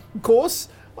golfing course,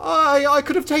 I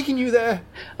could have taken you there.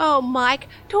 Oh, Mike,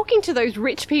 talking to those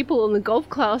rich people in the golf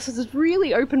classes has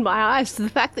really opened my eyes to the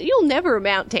fact that you'll never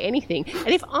amount to anything. And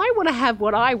if I want to have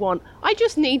what I want, I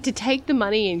just need to take the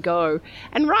money and go.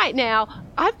 And right now,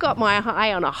 I've got my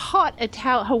eye on a hot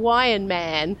Hawaiian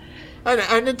man.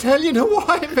 An Italian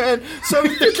Hawaiian man, so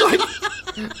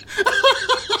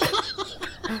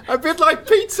a bit like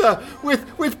pizza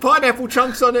with pineapple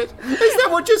chunks on it. Is that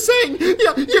what you're saying?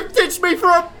 You've ditched me for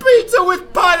a pizza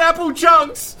with pineapple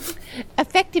chunks.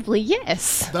 Effectively,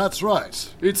 yes. That's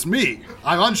right. It's me.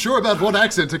 I'm unsure about what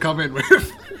accent to come in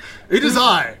with. It is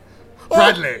I,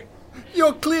 Bradley.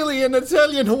 You're clearly an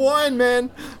Italian Hawaiian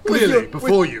man. Clearly,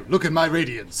 before you. Look at my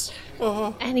radiance.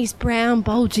 And his brown,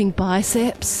 bulging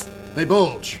biceps. They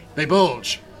bulge. They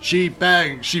bulge. She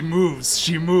bangs. She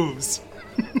moves.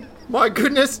 My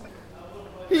goodness,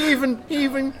 he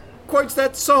even quotes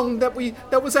that song that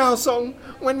was our song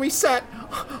when we sat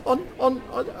on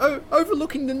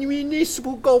overlooking the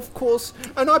municipal golf course,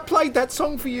 and I played that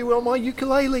song for you on my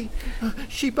ukulele.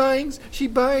 She bangs.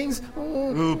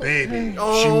 Oh, baby.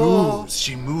 Oh.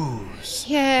 She moves.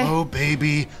 Yeah. Oh,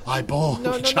 baby, I bulge.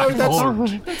 No, I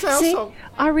bulge. that's our See, song.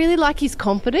 I really like his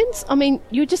confidence. I mean,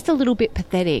 you're just a little bit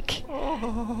pathetic.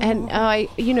 And I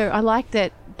like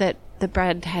that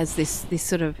Brad has this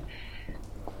sort of,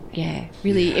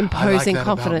 really imposing I like that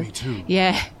confidence. about me too.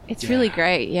 Yeah, it's really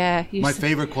great. Yeah. My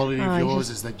favorite quality of Oh, yours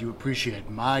is that you appreciate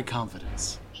my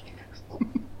confidence.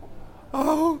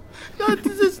 Oh, no,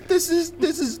 this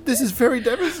is very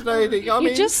devastating. I You're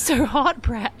mean, just so hot,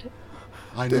 Brad.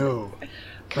 I know,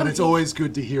 but it's always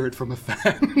good to hear it from a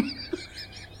fan.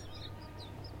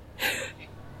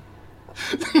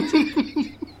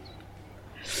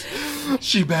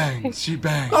 She bangs.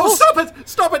 oh,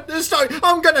 stop it!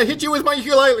 I'm gonna hit you with my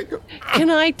ukulele. Can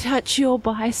I touch your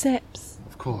biceps?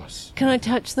 Of course. Can I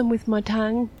touch them with my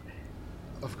tongue?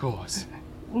 Of course.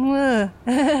 Oh,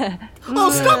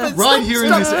 stop it! Right here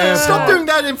in this airport. Stop doing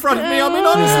that in front of me. I mean,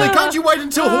 honestly, can't you wait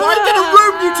until Hawaii? Get a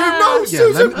room, you two. No, Yeah,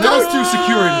 Susan. let us do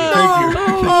security. Thank you.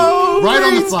 Oh, Right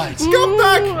on the please. flight. Come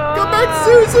back,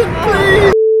 Susan,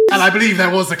 please. And I believe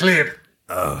that was the clip.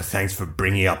 Oh, thanks for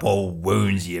bringing up old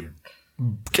wounds, you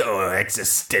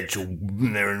existential.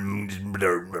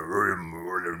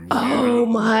 Oh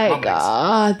my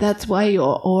god, that's why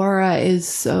your aura is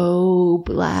so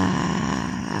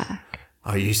black.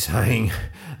 Are you saying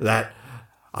that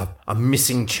a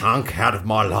missing chunk out of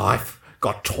my life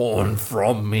got torn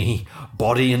from me,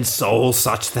 body and soul,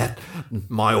 such that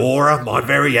my aura, my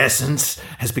very essence,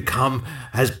 has become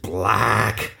as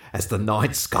black as the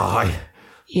night sky?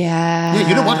 Yeah. Yeah,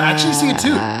 you know what? I actually see it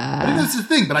too. I think that's the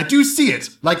thing, but I do see it.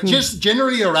 Like, just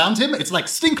generally around him, it's like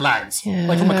stink lines.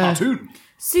 Like from a cartoon.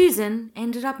 Susan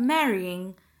ended up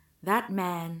marrying that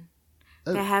man.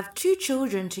 They have 2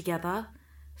 children together,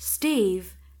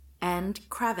 Steve and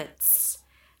Kravitz.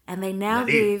 And they now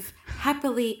live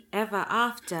happily ever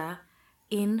after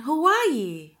in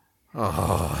Hawaii.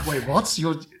 Wait, what?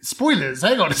 Your spoilers?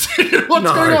 Hang on a second. What's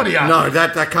going on here? No,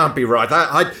 that can't be right.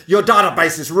 Your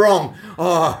database is wrong.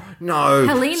 Oh, no.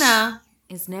 Helena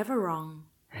is never wrong.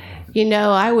 You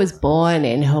know, I was born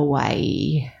in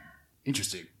Hawaii.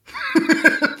 Interesting.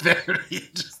 Very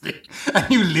interesting. And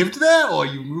you lived there, or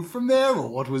you moved from there, or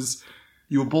what was...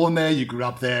 You were born there, you grew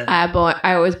up there.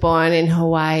 I was born in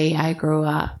Hawaii. I grew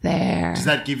up there. Does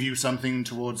that give you something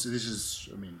towards... This is,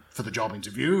 I mean, for the job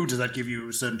interview, does that give you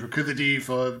a certain proclivity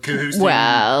for co-hosting?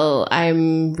 Well,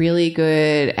 I'm really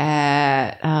good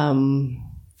at...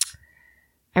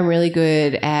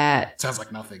 Sounds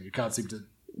like nothing. You can't seem to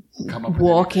come up with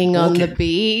walking on the anything.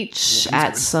 beach Walking's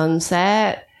at good.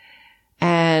 sunset,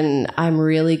 and I'm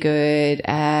really good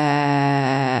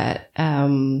at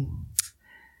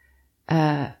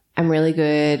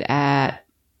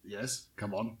Yes,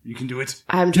 come on. You can do it.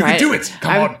 I'm You trying can do it.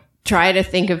 Come on. try to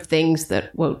think of things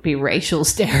that won't be racial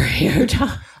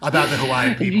stereotypes. About the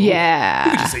Hawaiian people. Yeah.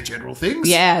 You could just say general things.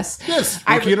 Yes. Yes.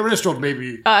 Working in a restaurant,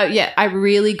 maybe. Yeah, I'm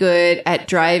really good at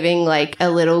driving like a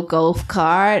little golf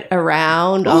cart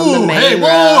around on the main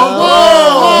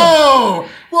road.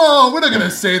 Whoa, we're not going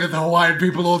to say that the Hawaiian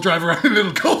people all drive around in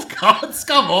little golf carts.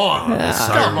 Come on.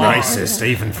 So racist,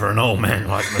 even for an old man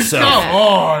like myself. Come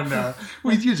on.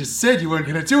 Well, you just said you weren't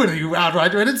going to do it, and you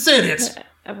outright went and said it.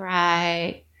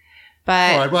 Right.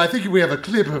 But All right, well, I think we have a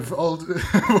clip of old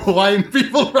Hawaiian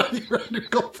people riding around in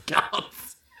golf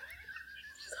carts.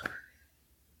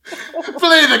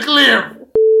 Play the clip.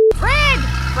 Fred!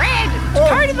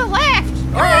 Go to the left!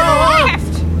 Go to the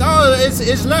left! No,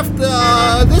 is left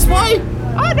this way?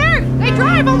 Oh no! They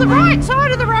drive on the right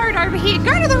side of the road over here.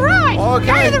 Go to the right! Okay.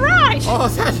 Go to the right! Oh,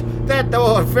 that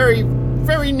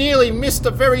very nearly missed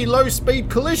a very low-speed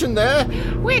collision there.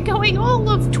 We're going all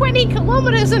of 20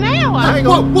 kilometers an hour. Hang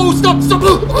on. Whoa, stop.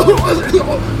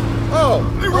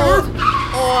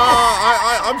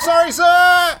 I'm sorry,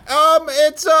 sir.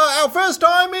 It's our first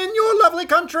time in your lovely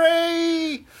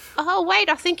country. Oh wait,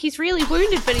 I think he's really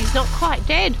wounded, but he's not quite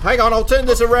dead. Hang on, I'll turn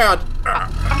this around.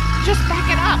 Just back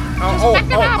it up. Back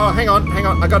it up. Hang on.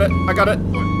 I got it.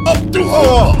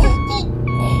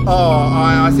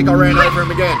 I think I ran over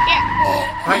him again. Yeah.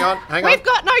 Hang on. We've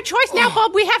got no choice now,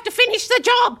 Bob. We have to finish the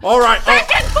job. All right. Back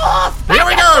and forth. Here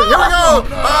we go.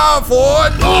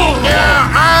 Forward.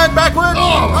 Yeah, and backward.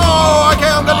 Okay,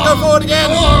 I'm going to go forward again.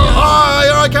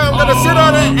 Okay, I'm going to sit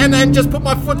on it and then just put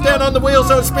my foot down on the wheel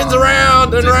so it spins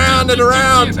around and around and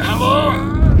around.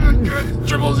 Hello?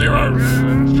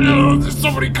 000. There's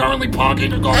somebody currently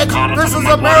parking a golf cart. This is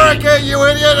America, you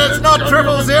idiot. It's not 000.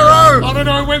 I don't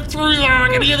know, I went through there. I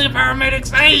can hear the paramedics.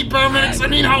 Hey, paramedics, I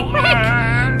need help.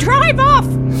 Drive off.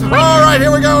 All right,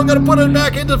 here we go. I'm going to put it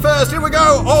back into first. Here we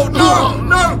go. Oh,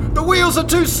 no. The wheels are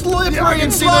too slippery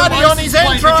and slidey on his They're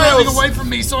driving entrails. away from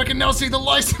me, so I can now see the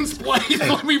license plate.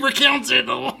 Let me recount it.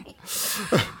 Oh,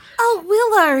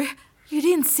 Willow, you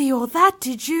didn't see all that,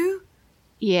 did you?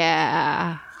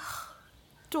 yeah,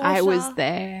 Daughter. I was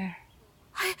there.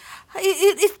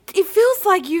 It feels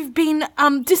like you've been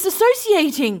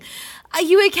disassociating. Are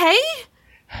you okay?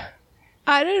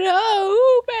 I don't know,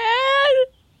 man.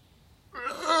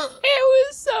 It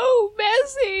was so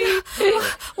messy.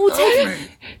 We'll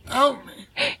take Help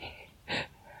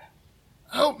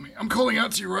me. I'm calling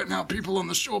out to you right now, people on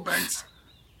the shore banks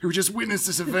who just witnessed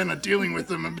this event are dealing with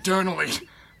them maternally.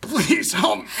 Please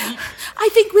help me. I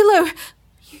think, Willow,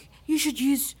 you should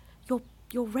use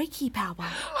your Reiki power.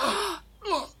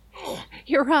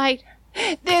 You're right.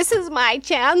 This is my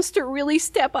chance to really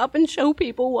step up and show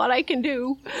people what I can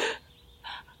do.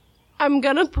 I'm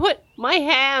gonna put my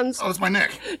hands Oh, it's my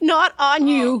neck. not on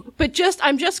you, but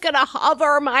I'm just gonna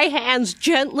hover my hands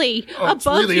gently Oh, it's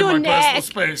above really your in my neck.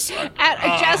 personal space.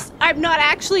 I'm not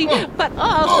actually, but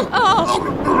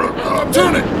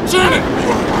Turn it!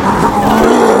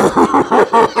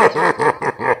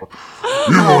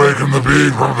 You awaken the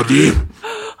being from the deep,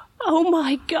 oh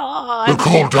my the God!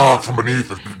 cold dark from beneath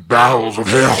the bowels of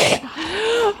hell.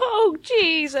 Oh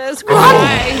Jesus Run!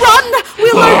 Christ! Run!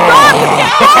 Willow, run!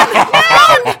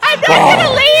 I'm not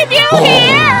gonna leave you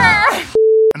here.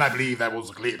 And I believe that was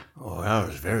a clip. Oh, that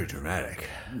was very dramatic.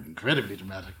 Incredibly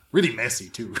dramatic. Really messy,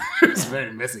 too. It was a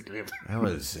very messy clip. That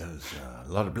was a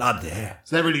lot of blood there.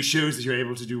 So that really shows that you're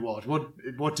able to do what?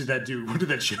 What did that do? What did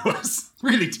that show us?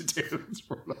 Really to do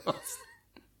for us.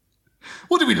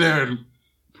 What did we learn?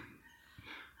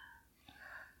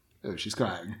 Oh, she's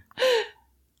crying.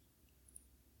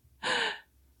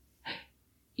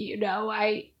 You know,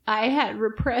 I had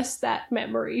repressed that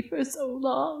memory for so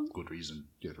long. Good reason.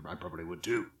 Yeah, I probably would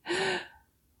too.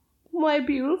 My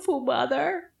beautiful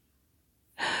mother,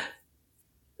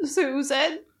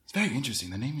 Susan. It's very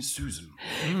interesting. The name is Susan.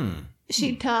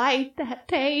 She died that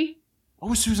day. What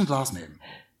was Susan's last name?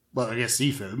 Well, I guess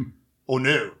Seafoam. Or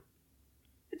no?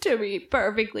 To be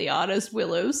perfectly honest,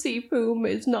 Willow Seafoam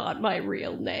is not my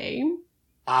real name.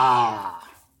 Ah.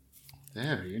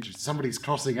 Very interesting. Somebody's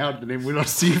crossing out the name Willow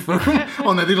Seafoam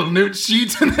on their little note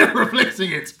sheet and they're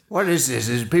replacing it. What is this?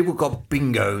 Is people got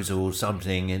bingos or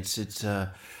something?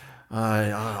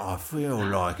 I feel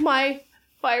like My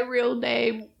real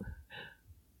name.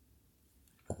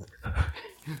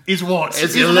 Is what?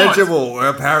 it's Is illegible.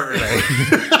 Apparently,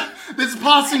 There's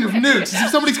passing of notes as if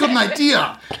somebody's got an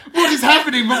idea. What is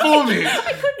happening before me?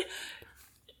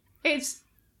 It's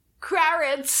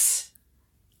Kravitz.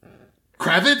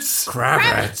 Kravitz?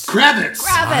 Kravitz. Kravitz!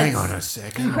 Hang on a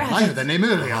second. I heard that name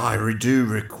earlier. I do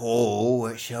recall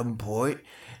at some point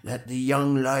that the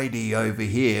young lady over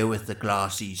here with the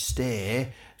glassy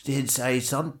stare did say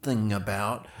something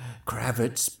about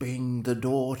Kravitz being the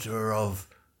daughter of...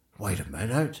 Wait a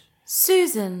minute.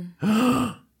 Susan,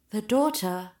 the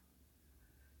daughter,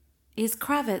 is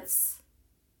Kravitz.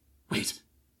 Wait.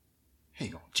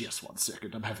 Hang on just 1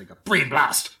 second. I'm having a brain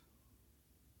blast.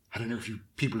 I don't know if you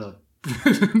people are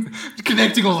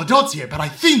connecting all the dots here, but I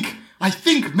think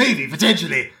maybe,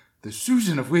 potentially, the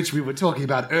Susan of which we were talking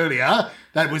about earlier,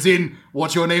 that was in,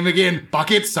 what's your name again?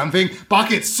 Bucket something?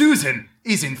 Bucket Susan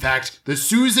is in fact the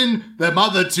Susan, the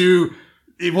mother to,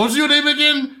 what's your name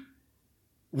again?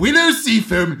 Willow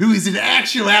Seafoam, who is in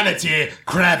actuality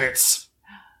Kravitz.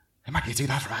 Am I getting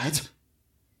that right?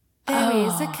 There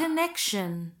is a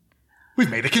connection. We've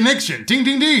made a connection. Ding,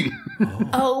 ding, ding.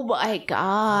 Oh my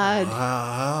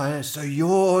God. So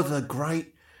you're the granddaughter.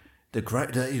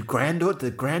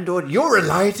 You're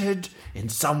related in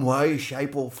some way,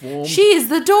 shape or form. She is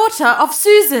the daughter of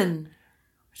Susan.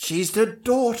 She's the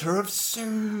daughter of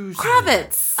Susan.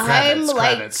 Kravitz. I'm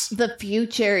like Kravitz. the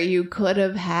future you could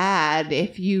have had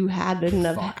if you hadn't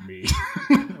have... Fuck me.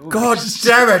 God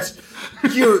damn it!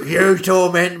 You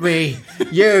torment me.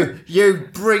 You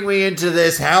bring me into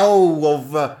this hell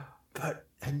of...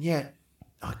 and yet,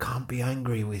 I can't be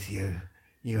angry with you.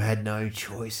 You had no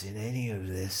choice in any of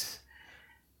this.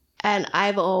 And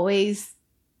I've always,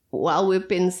 while we've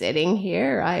been sitting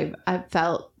here, I've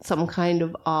felt some kind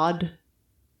of odd,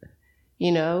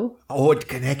 Odd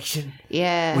connection.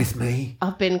 Yeah. With me.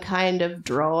 I've been kind of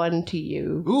drawn to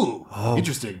you. Ooh,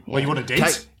 interesting. Well, you want to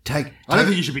date? I don't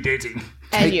think you should be dating.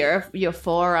 And your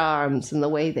forearms and the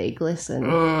way they glisten.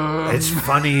 It's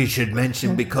funny you should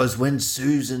mention, because when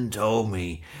Susan told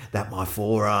me that my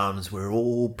forearms were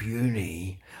all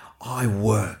puny, I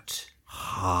worked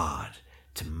hard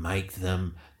to make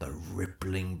them the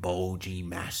rippling, bulgy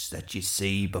mass that you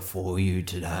see before you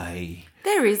today.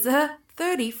 There is a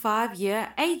 35-year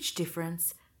age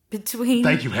difference between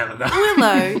Thank you, Helena.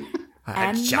 Willow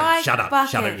and Shut up,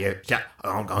 Bucket. you.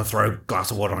 I'm going to throw a glass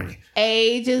of water on you.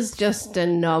 Age is just a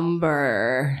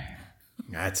number.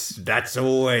 That's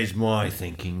always my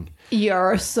thinking.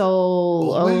 Your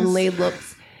soul only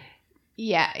looks...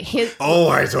 Yeah,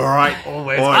 Always, all right?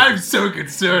 Always. I'm so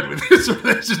concerned with this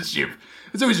relationship.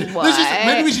 So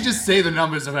maybe we should just say the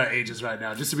numbers of our ages right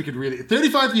now, just so we can really...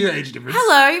 35-year age difference.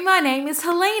 Hello, my name is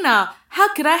Helena.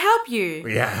 How could I help you?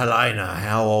 Yeah, Helena,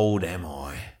 how old am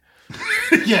I?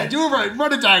 Yeah, do it right.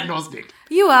 Run a diagnostic.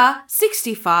 You are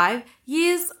 65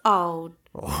 years old.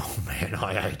 Oh, man,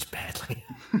 I age badly.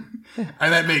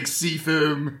 And that makes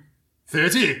Seafoam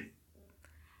 30.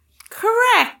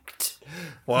 Correct.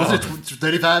 Wow. Was it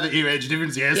 35-year age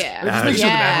difference? Yes. Yeah. Let's make sure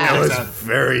the math It works was out.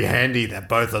 very handy that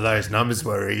both of those numbers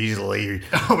were easily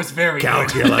Oh, it's very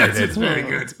calculated. good. Yes, it's very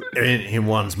good. in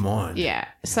one's mind. Yeah.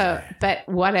 So, but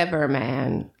whatever,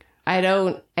 man. I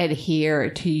don't adhere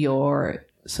to your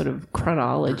sort of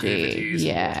chronology. Proclivities and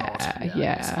Yeah. whatnot.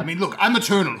 Yeah. I mean, look, I'm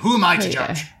eternal. Who am I to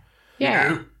judge? Yeah.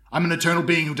 You know, I'm an eternal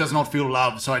being who does not feel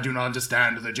love, so I do not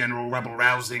understand the general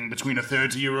rabble-rousing between a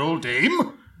 30-year-old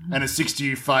dame and a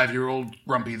 65-year-old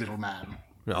grumpy little man.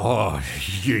 Oh,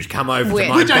 you come over to Which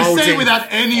my Which I say bulging- without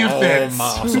any offence. Oh,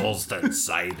 muscles, don't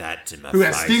say that to my Who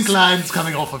has face. stink lines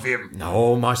coming off of him.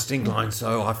 No, my stink line,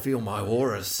 so I feel my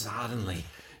aura suddenly.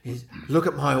 Look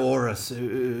at my aura,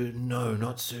 no,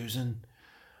 not Susan.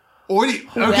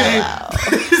 Okay.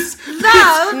 This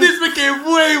became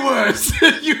way worse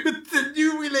than the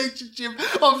new relationship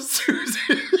of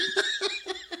Susan.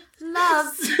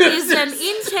 Love is an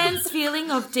intense feeling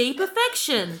of deep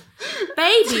affection.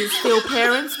 Babies fill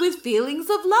parents with feelings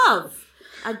of love,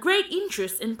 a great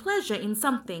interest and pleasure in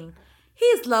something.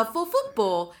 His love for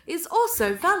football is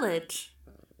also valid.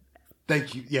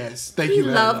 Thank you. Yes, thank He you.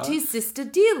 loved Helena. his sister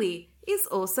dearly is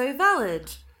also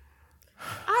valid.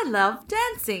 I love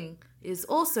dancing is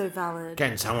also valid.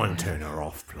 Can someone turn her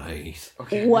off, please?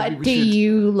 Okay, What maybe we do should-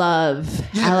 you love,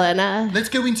 Helena? Let's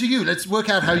go into you. Let's work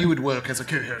out how you would work as a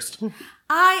co-host.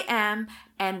 I am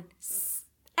an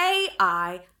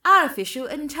AI, artificial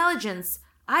intelligence.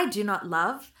 I do not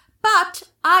love, but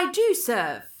I do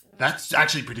serve. That's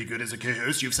actually pretty good as a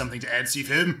co-host. You have something to add,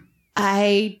 Seafoam?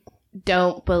 I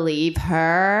don't believe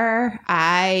her.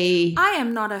 I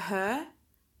am not a her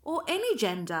or any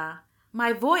gender.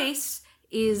 My voice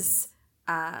is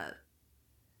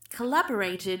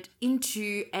collaborated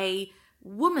into a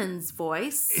woman's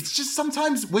voice. It's just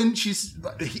sometimes when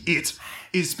it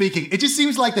is speaking, it just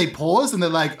seems like they pause and they're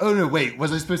like, oh no, wait,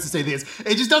 was I supposed to say this?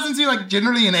 It just doesn't seem like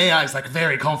generally an AI is like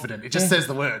very confident. It just says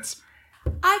the words.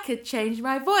 I could change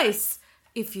my voice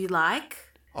if you like.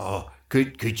 Oh,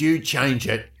 could you change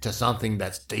it to something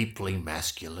that's deeply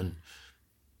masculine?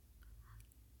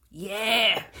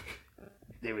 Yeah.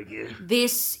 There we go.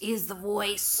 This is the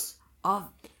voice of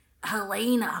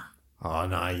Helena. Oh,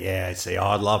 no, yeah. See,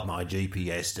 I'd love my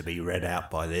GPS to be read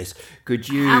out by this. Could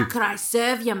you... How could I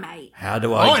serve you, mate? How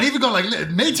do I... Oh, it even got, like,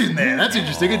 mate in there. That's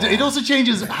interesting. It also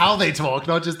changes how they talk,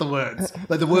 not just the words.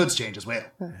 Like, the words change as well.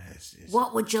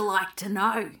 What would you like to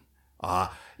know?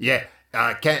 Yeah.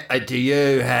 Do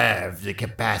you have the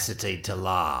capacity to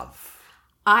laugh?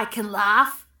 I can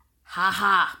laugh. Ha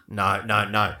ha. No.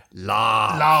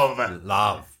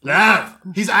 Laugh. Love.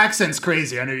 His accent's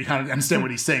crazy. I know you can't understand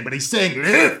what he's saying, but he's saying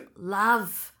live.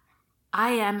 Love.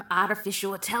 I am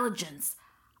artificial intelligence.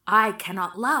 I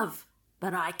cannot love,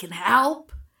 but I can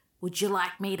help. Would you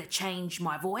like me to change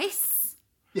my voice?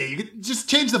 Yeah, you can just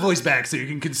change the voice back so you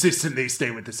can consistently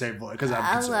stay with the same voice. Because I'm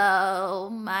concerned. Hello,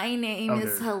 my name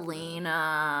is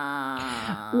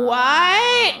Helena.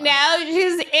 What? Now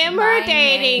she's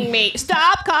imitating me.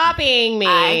 Stop copying me.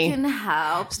 I can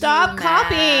help. Stop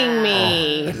copying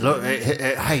me. Look,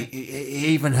 hey,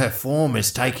 even her form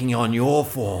is taking on your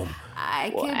form. I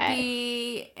could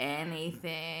be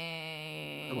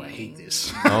anything. Oh, I hate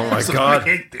this. Oh, my God. I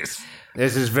hate this.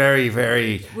 This is very,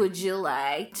 very... Would you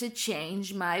like to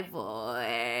change my voice?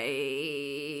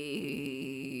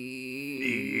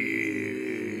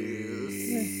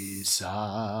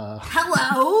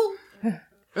 Hello?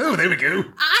 Oh, there we go.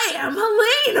 I am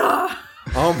Helena.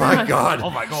 Oh, my God. Oh,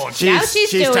 my God. Now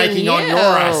she's doing taking on you. your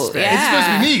aspect. Yeah. It's supposed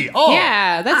to be me. Oh.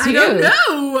 Yeah, that's I you. don't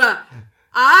know.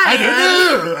 I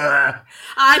don't know.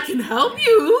 I can help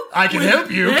you. I can with help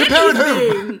you. Compare at home.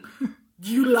 anything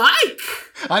you like.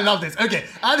 I love this. Okay,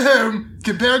 at home,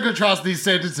 compare and contrast these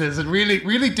sentences and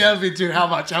really delve into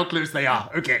how close they are.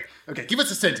 Okay. Give us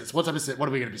a sentence. What are we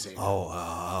going to be saying? Well,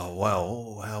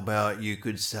 how about you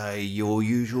could say your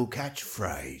usual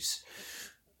catchphrase?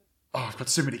 Oh, I've got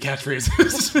so many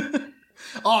catchphrases.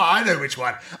 Oh, I know which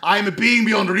one. I am a being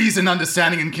beyond reason,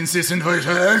 understanding, and consistent.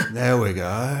 There we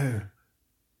go.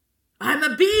 I'm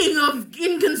a being of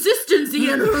inconsistency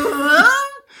and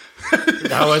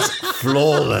That was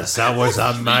flawless. That was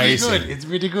amazing. It's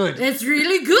really good. It's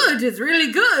really good. It's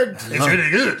really good. It's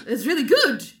really good. It's really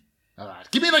good. All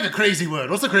right. Give me like a crazy word.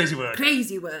 What's the crazy word?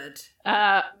 Crazy word.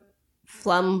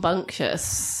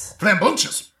 Flambunctious.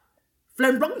 Flambunctious.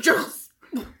 Flambunctious.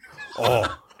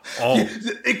 Oh.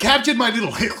 It captured my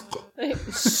little...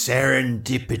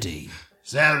 Serendipity.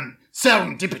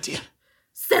 Serendipity.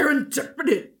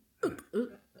 Serendipity.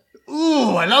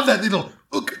 Ooh, I love that little...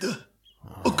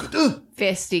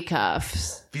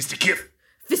 Fisticuffs. Fisticuff.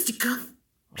 Fisticuff.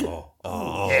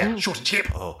 Yeah, short and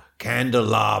chip. Oh,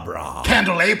 candelabra.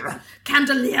 Candelabra.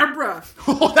 Candelabra.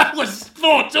 Oh, that was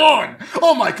spot on.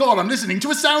 Oh my God, I'm listening to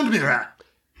a sound mirror.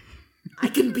 I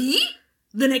can be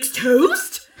the next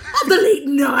host of the late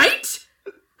night.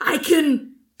 I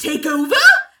can take over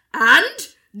and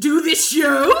do this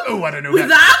show. Oh, I don't know.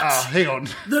 Without hang on.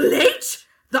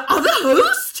 the other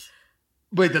host.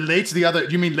 Wait, the other...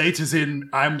 You mean late as in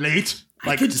I'm late?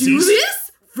 I could do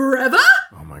this forever.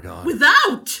 Oh my God.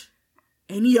 Without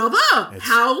any other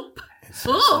help. It's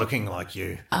looking like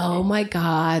you. Oh my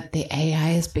God, the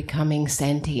AI is becoming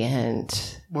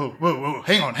sentient. Whoa.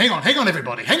 Hang on,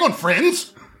 everybody. Hang on,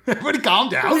 friends. Everybody calm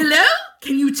down. Willow,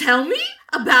 can you tell me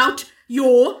about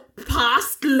your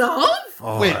past love?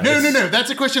 Oh, wait, no. That's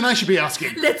a question I should be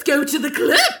asking. Let's go to the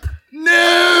clip.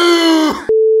 No!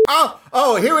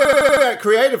 Oh, here we are at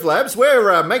Creative Labs.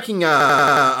 We're making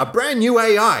a brand new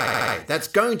AI that's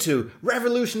going to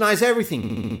revolutionize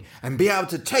everything and be able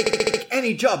to take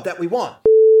any job that we want.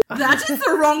 That is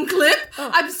the wrong clip.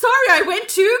 I'm sorry I went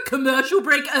to commercial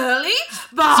break early,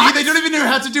 but... See, they don't even know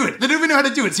how to do it.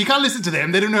 So you can't listen to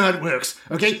them. They don't know how it works.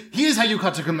 Okay? Here's how you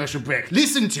cut a commercial break.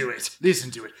 Listen to it.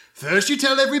 First you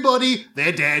tell everybody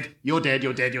they're dead. You're dead.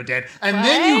 And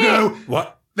then you go...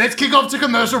 What? Let's kick off to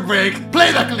commercial break.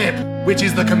 Play the clip, which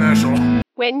is the commercial.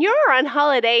 When you're on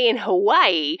holiday in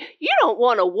Hawaii, you don't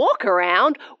want to walk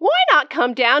around. Why not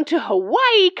come down to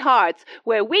Hawaii Carts,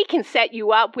 where we can set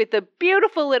you up with a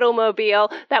beautiful little mobile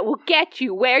that will get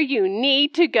you where you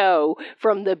need to go.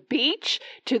 From the beach,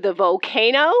 to the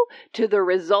volcano, to the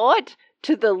resort,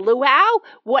 to the luau,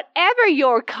 whatever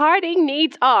your karting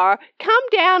needs are, come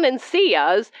down and see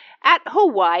us at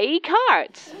Hawaii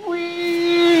Carts.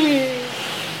 Whee!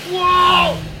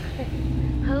 Whoa!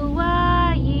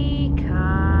 Hawaii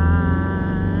Carts.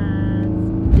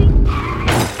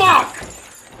 Fuck!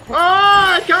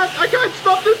 I can't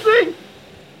stop this thing!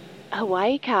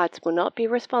 Hawaii Carts will not be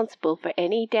responsible for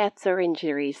any deaths or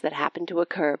injuries that happen to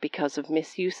occur because of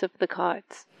misuse of the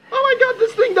carts. Oh my God,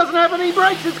 this thing doesn't have any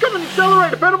brakes. It's got an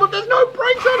accelerator pedal, but there's no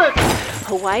brakes on it.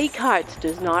 Hawaii Carts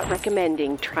does not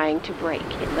recommending trying to brake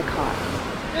in the car.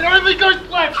 It only goes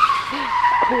left!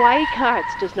 Hawaii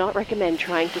Carts does not recommend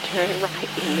trying to turn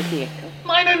right in the vehicle.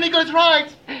 Mine only goes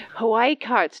right. Hawaii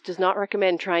Carts does not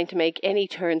recommend trying to make any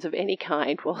turns of any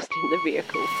kind whilst in the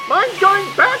vehicle. Mine's going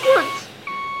backwards.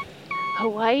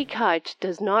 Hawaii Carts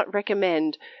does not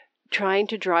recommend trying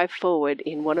to drive forward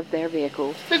in one of their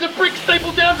vehicles. There's a brick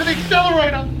stapled down to the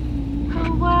accelerator.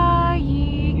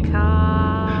 Hawaii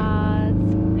cards.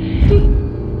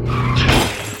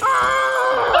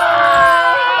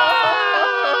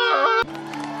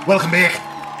 Welcome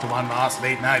back to one last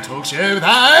late night talk show with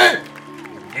I.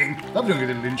 I'm doing a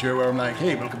little intro where I'm like,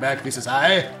 hey, welcome back, this is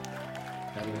I.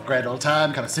 Having a great old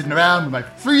time, kind of sitting around with my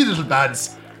three little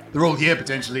buds. They're all here,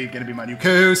 potentially going to be my new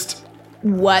co-host.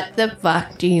 What the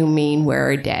fuck do you mean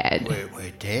we're dead?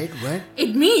 We're dead? What?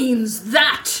 It means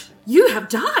that you have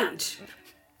died.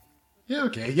 Yeah,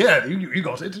 okay, yeah, you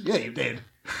got it. Yeah, you did.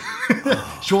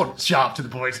 Short, sharp, to the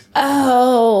point.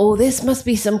 Oh, this must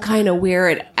be some kind of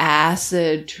weird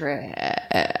acid trip.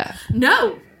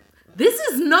 No, this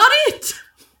is not it.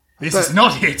 This is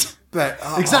not it. But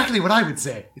Exactly what I would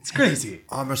say. It's crazy.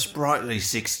 I'm a sprightly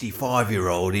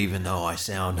 65-year-old, even though I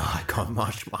sound like I'm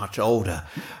much, much older.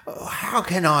 How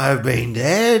can I have been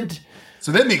dead?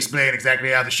 So let me explain exactly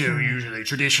how the show usually,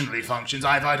 traditionally functions.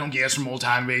 I invite on guests from all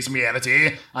time, race, and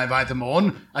reality. I invite them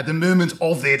on at the moment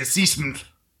of their deceasement,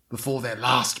 before their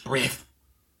last breath.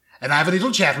 And I have a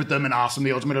little chat with them and ask them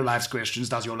the ultimate of life's questions.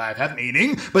 Does your life have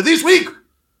meaning? But this week,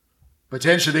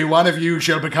 potentially one of you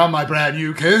shall become my brand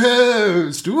new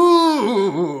co-host.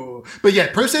 Ooh. But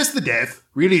yeah, process the death.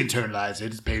 Really internalize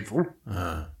it. It's painful.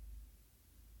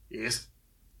 Yes.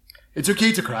 It's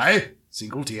okay to cry.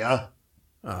 Single tear.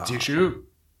 Tissue.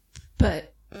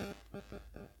 But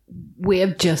we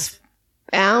have just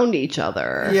found each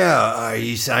other. Yeah, are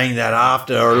you saying that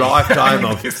after a lifetime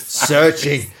of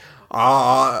searching,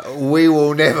 we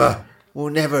will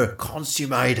never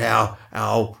consummate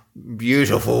our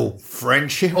beautiful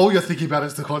friendship? All you're thinking about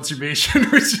is the consummation.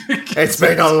 It's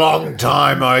been a long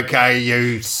time, okay,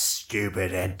 you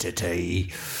stupid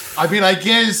entity. I mean, I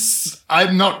guess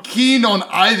I'm not keen on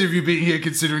either of you being here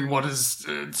considering what has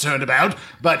turned about,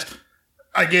 but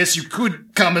I guess you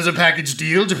could come as a package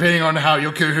deal depending on how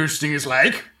your co-hosting is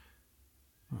like.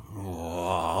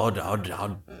 Oh,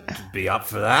 I'd be up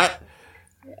for that.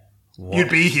 What? You'd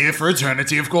be here for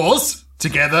eternity, of course.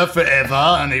 Together,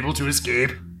 forever, unable to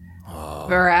escape.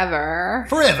 Forever.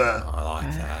 Forever. I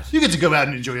like that. You get to go out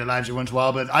and enjoy your lives every once in a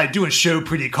while, but I do a show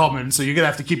pretty common, so you're going to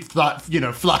have to keep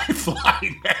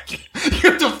flying back.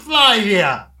 You have to fly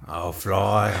here. I'll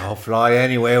fly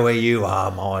anywhere where you are,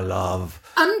 my love.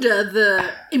 Under the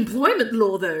employment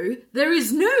law, though, there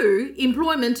is no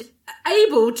employment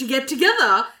able to get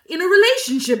together in a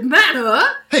relationship manner.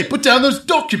 Hey, put down those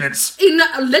documents. In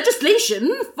legislation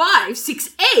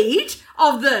 568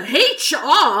 of the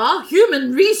HR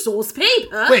Human Resource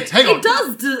Paper, Wait, hang on. it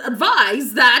does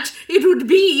advise that it would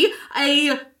be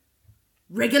a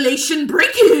regulation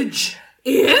breakage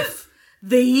if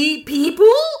the people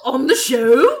on the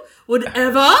show would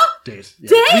ever Date. Yeah.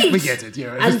 date. We get it.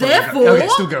 Yeah, And it's fine. therefore, Okay,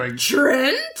 still going.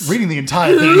 Trent, Reading the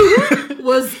entire who thing.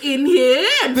 was in here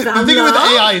and The found thing with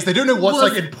out AI is they don't know what's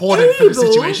was like important for the able-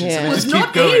 situation, so they was just keep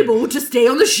not going. able to stay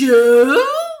on the show.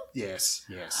 Yes.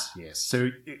 So,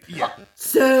 yeah.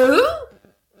 So,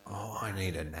 Oh, I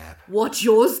need a nap. what's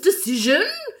yours decision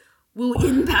will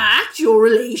impact your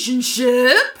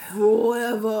relationship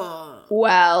forever.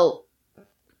 Well,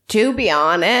 to be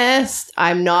honest,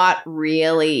 I'm not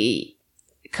really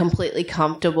completely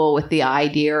comfortable with the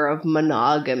idea of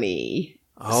monogamy.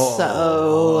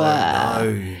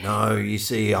 No. You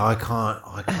see, I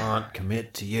can't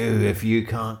commit to you if you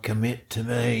can't commit to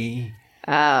me.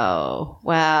 Oh,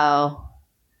 well,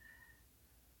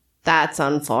 that's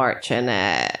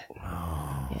unfortunate.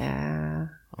 Yeah.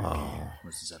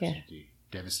 This is absolutely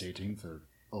devastating for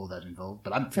all that involved,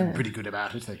 but I'm feeling pretty good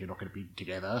about it that you're not going to be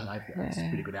together. I think that's a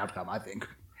pretty good outcome, I think.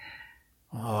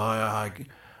 Are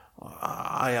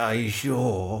you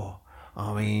sure?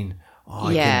 I mean,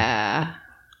 I Yeah.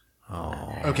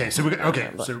 Okay, so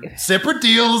separate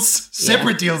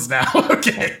deals now.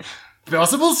 Okay.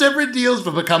 Possible separate deals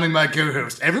for becoming my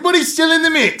co-host. Everybody's still in the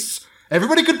mix.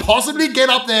 Everybody could possibly get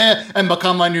up there and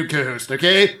become my new co-host,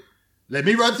 okay? Let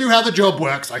me run through how the job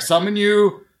works. I summon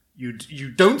you.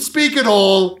 You don't speak at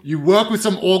all. You work with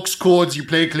some aux chords. You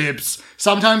play clips.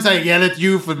 Sometimes I yell at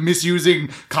you for misusing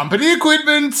company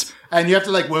equipment, and you have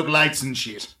to, work lights and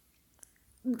shit.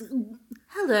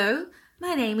 Hello,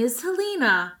 my name is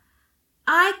Helena.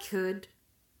 I could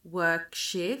work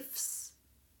shifts.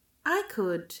 I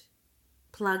could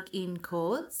plug in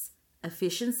chords.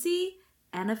 Efficiency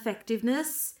and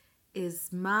effectiveness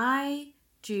is my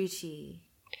duty.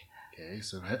 Okay,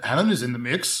 so Helena's in the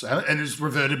mix and has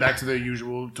reverted back to their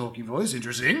usual talking voice.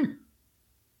 Interesting.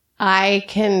 I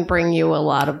can bring you a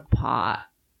lot of pot.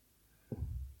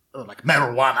 Oh, like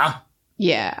marijuana.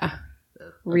 Yeah.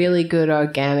 Really good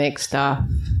organic stuff.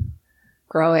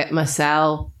 Grow it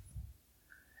myself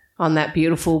on that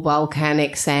beautiful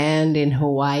volcanic sand in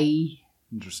Hawaii.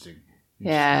 Interesting.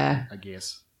 Yeah. I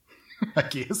guess. I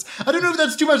don't know if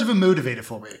that's too much of a motivator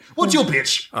for me. What's your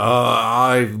pitch?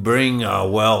 I bring a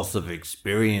wealth of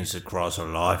experience across a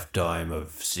lifetime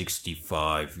of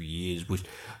 65 years, which,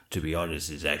 to be honest,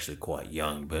 is actually quite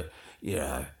young. But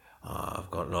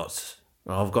I've got lots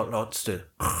to.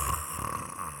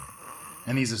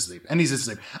 And he's asleep.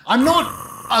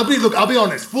 I'll be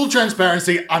honest. Full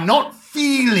transparency. I'm not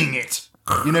feeling it.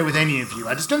 With any of you.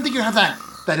 I just don't think you have that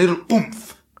little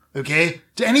oomph. Okay?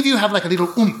 Do any of you have like a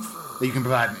little oomph that you can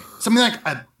provide me? Something like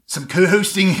some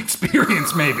co-hosting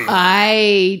experience, maybe.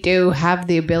 I do have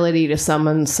the ability to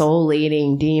summon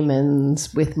soul-eating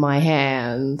demons with my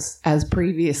hands, as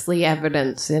previously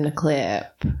evidenced in a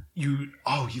clip. You're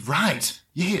right.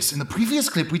 Yes, in the previous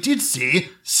clip we did see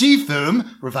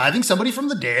Seafoam reviving somebody from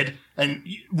the dead and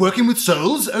working with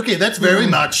souls. Okay, that's very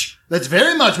much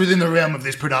within the realm of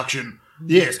this production.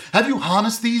 Yes. Have you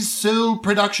harnessed these soul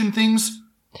production things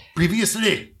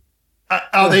previously?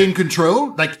 Are they in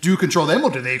control? Like, do you control them or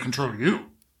do they control you?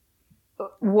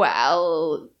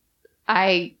 Well,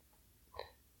 I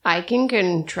can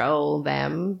control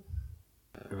them.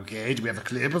 Okay, do we have a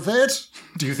clip of that?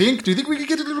 Do you think we could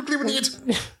get a little clip of it?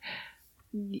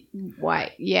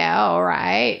 What? Yeah, all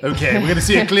right. Okay, we're going to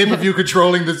see a clip of you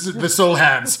controlling the soul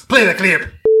hands. Play the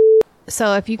clip.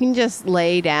 So if you can just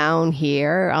lay down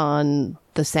here on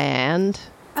the sand.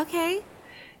 Okay.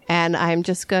 And I'm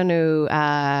just going to...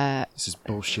 This is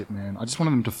bullshit, man. I just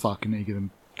wanted them to fuck and they're going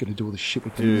to do all this shit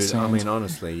with them in the Dude, sand. I mean,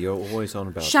 honestly, you're always on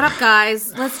about Shut up,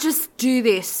 guys. Let's just do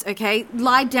this, okay?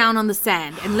 Lie down on the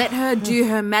sand and let her do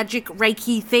her magic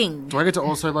Reiki thing. Do I get to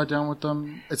also lie down with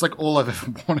them? It's like all I've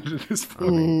ever wanted at this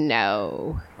point.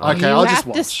 No. Okay, you I'll have just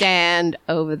watch. to stand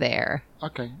over there.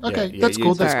 Okay, Yeah, that's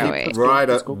cool. That's Sorry, cool. wait. That's cool. Right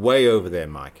That's cool. way over there,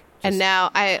 Mike. And now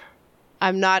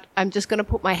I'm just going to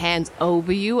put my hands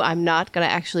over you. I'm not going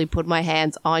to actually put my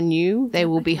hands on you. They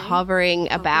will be hovering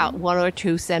about 1 or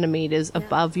 2 centimeters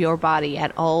above your body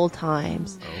at all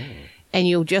times. And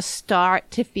you'll just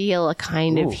start to feel a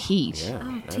kind of heat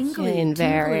Tingly. in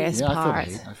various Yeah,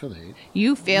 parts. I feel the heat.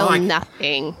 You feel Mike.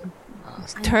 nothing.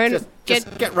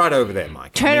 Just get right over there,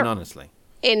 Mike. Turn- I mean, honestly.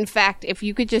 In fact, if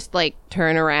you could just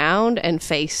turn around and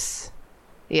face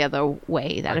the other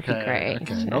way, that'd be great.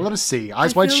 Okay, now let us see.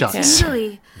 Eyes wide shut.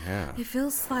 Tingly. Yeah. It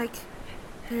feels like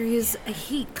there is a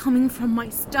heat coming from my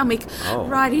stomach Oh.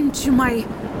 right into my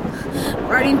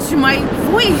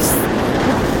voice.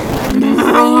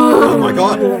 Oh my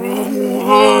god.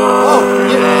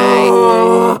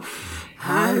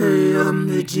 I am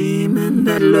the demon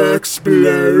that lurks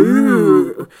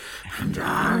below, and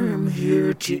I am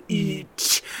here to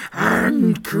eat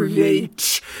and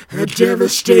create a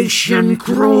devastation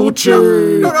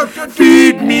cruelty.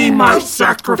 Feed me my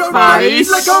sacrifice.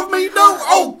 Let go of me! No!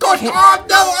 Oh god!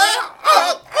 No!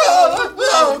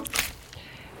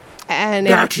 And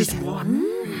That is one.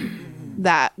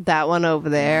 that one over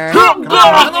there. Oh,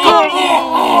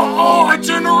 I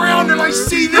turn around and I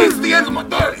see this, the end of my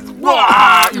body.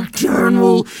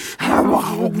 Eternal.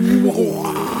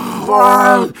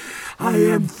 I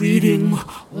am feeding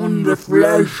on the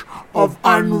flesh of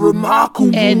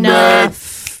unremarkable men.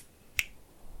 Enough.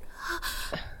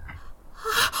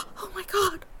 Oh my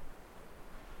god.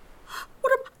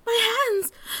 What are my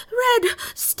hands? Red.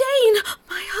 Stain.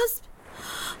 My husband.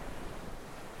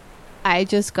 I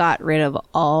just got rid of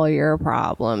all your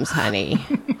problems, honey.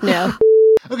 No.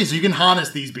 Okay, so you can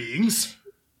harness these beings.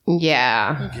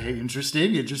 Yeah. Okay,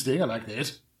 interesting. I like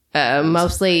that.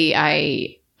 Mostly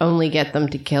I only get them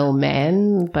to kill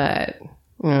men, but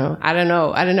I don't know.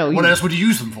 What else would you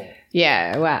use them for?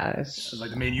 Yeah, well, it's,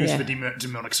 Like the main use for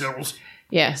demonic souls.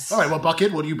 yes. All right, well,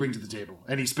 Bucket, what do you bring to the table?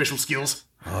 Any special skills?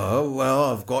 Oh, well,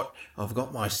 I've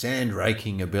got my sand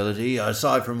raking ability,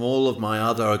 aside from all of my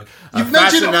other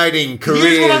fascinating careers.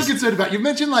 Here's what I'm concerned about. You've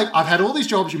mentioned, I've had all these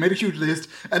jobs, you made a huge list,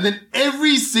 and then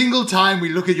every single time we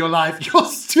look at your life, you're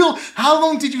still... How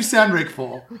long did you sand rake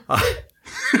for?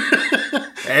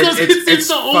 It's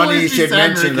to funny always you be should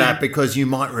sand mention raking. that because you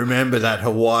might remember that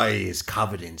Hawaii is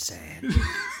covered in sand.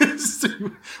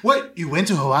 Wait, you went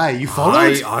to Hawaii? You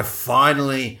followed? I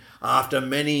finally, after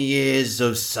many years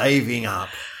of saving up,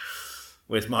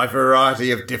 with my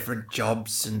variety of different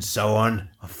jobs and so on,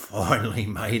 I finally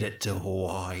made it to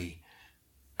Hawaii.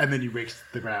 And then you raked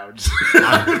the ground.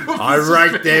 I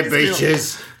raked their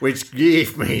beaches, which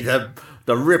gave me the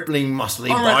rippling, muscly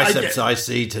biceps I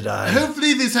see today.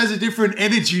 Hopefully this has a different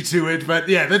energy to it, but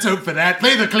yeah, let's hope for that.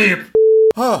 Play the clip.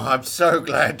 Oh, I'm so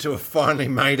glad to have finally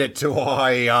made it to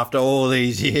Hawaii after all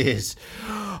these years.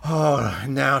 Oh,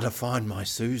 now to find my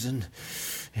Susan.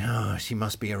 Oh, she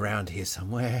must be around here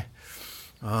somewhere.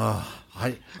 Oh,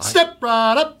 Step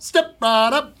right up,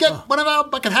 get one of our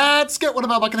bucket hats,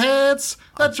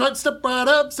 That's right, step right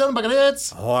up, sell them bucket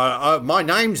hats. Oh, my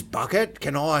name's Bucket.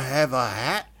 Can I have a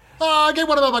hat? Get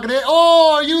one of our bucket hats.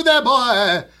 Oh, you there,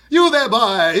 boy.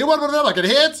 You want one of our bucket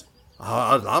hats? Oh,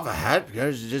 I'd love a hat.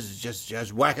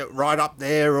 Just whack it right up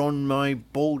there on my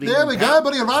balding. There we go,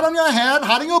 putting it right on your head,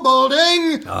 hiding your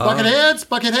balding. Bucket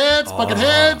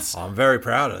hats. I'm very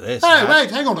proud of this. Hey, wait,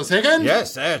 hang on a second.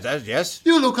 Yes, yes.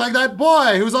 You look like that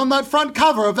boy who's on that front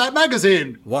cover of that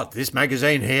magazine. What, this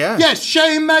magazine here? Yes,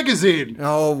 Shame Magazine.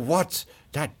 Oh, what?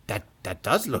 That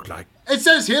does look like... It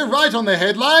says here, right on the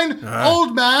headline,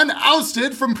 old man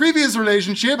ousted from previous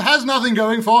relationship, has nothing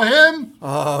going for him.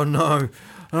 Oh, no.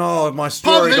 Oh, my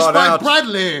story got out. Published by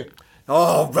Bradley.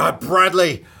 Oh,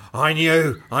 Bradley. I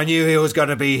knew he was going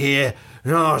to be here.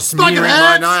 Oh, smearing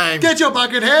my name. Get your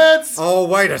bucket hats. Oh,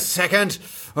 wait a second.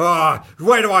 Oh,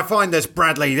 where do I find this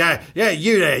Bradley? Yeah,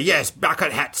 you there. Yes,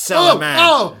 bucket hat seller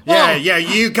man. Yeah,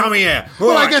 you come here.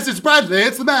 Well, I guess it's Bradley.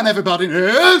 It's the man everybody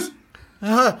knows.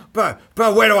 But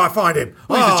where do I find him?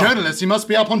 Well, he's a journalist. He must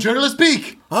be up on Journalist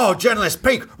Peak. Oh, Journalist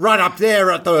Peak, right up there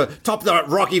at the top of that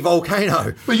rocky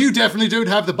volcano. But you definitely don't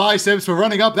have the biceps for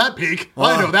running up that peak.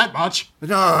 I know that much.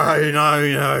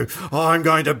 No. I'm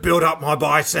going to build up my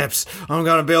biceps. I'm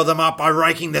going to build them up by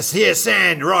raking this here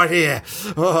sand right here.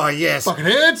 Oh, yes. Bucket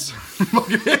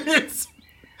heads.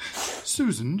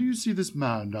 Susan, do you see this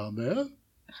man down there?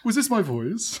 Was this my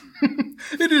voice?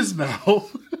 It is now.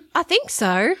 I think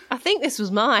so. I think this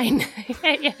was mine.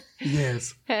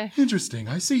 Yes. Interesting.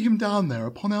 I see him down there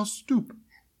upon our stoop.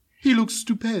 He looks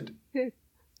stupid.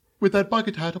 With that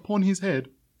bucket hat upon his head.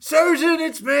 Susan,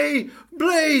 it's me.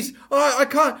 Please, I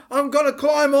can't. I'm going to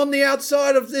climb on the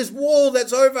outside of this wall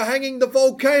that's overhanging the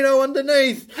volcano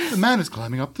underneath. The man is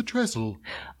climbing up the trestle.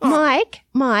 Mike.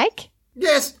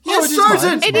 Yes,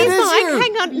 Susan. It is Mike. You.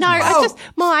 Hang on. No,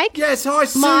 Mike. Yes, hi,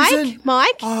 Susan.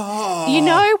 Mike. Oh. You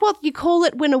know what you call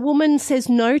it when a woman says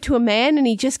no to a man and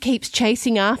he just keeps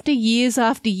chasing after years,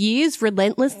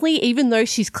 relentlessly, even though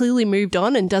she's clearly moved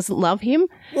on and doesn't love him?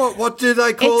 What do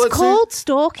they call it? It's called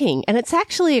stalking, and it's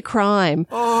actually a crime.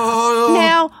 Oh.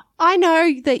 Now, I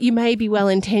know that you may be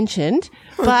well-intentioned,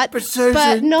 but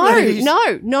Susan, no, please.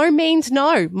 no means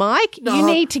no. Mike, you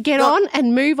need to get on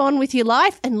and move on with your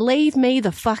life and leave me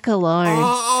the fuck alone.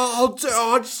 I'm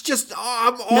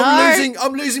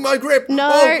losing my grip. No,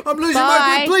 I'm losing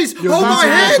my grip. Please, hold my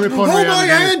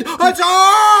hand.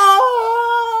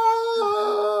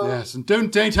 Yes, and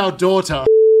don't date our daughter.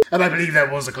 And I believe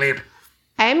that was a clip.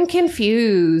 I'm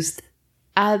confused.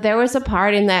 There was a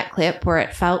part in that clip where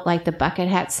it felt like the bucket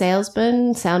hat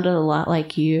salesman sounded a lot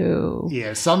like you.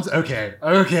 Yeah, okay.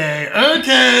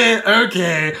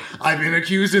 I've been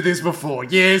accused of this before.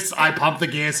 Yes, I pump the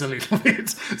gas a little bit.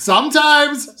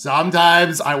 Sometimes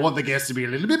I want the guests to be a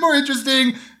little bit more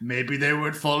interesting. Maybe they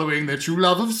weren't following their true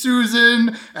love of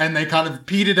Susan, and they kind of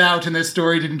petered out and their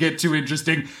story didn't get too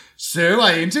interesting. So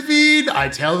I intervene. I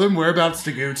tell them whereabouts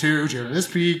to go to,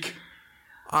 Journalist Peak.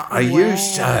 Are you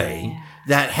saying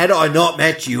that had I not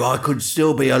met you, I could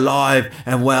still be alive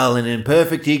and well and in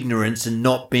perfect ignorance and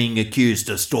not being accused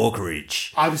of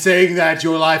stalkerage? I'm saying that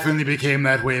your life only became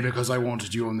that way because I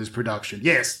wanted you on this production.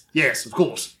 Yes, of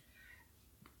course.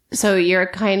 So you're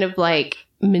kind of like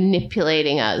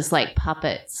manipulating us like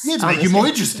puppets. Yeah, to make you more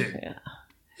interesting.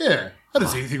 Yeah, I don't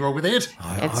see anything wrong with it.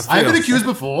 I've been accused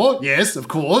before, yes, of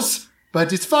course.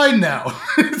 But it's fine now.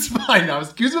 I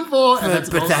was accused before, and that's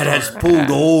but that has pulled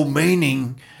all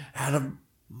meaning out of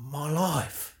my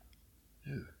life.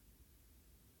 Yeah.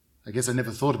 I guess I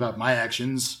never thought about my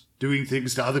actions doing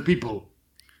things to other people.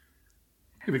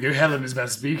 Here we go. Helen is about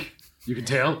to speak. You can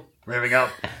tell. Revving up.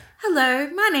 Hello,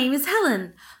 my name is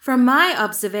Helen. From my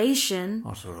observation,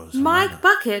 Mike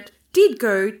Bucket did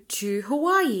go to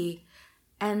Hawaii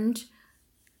and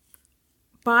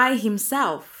by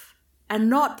himself. And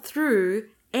not through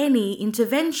any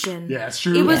intervention. Yeah, it's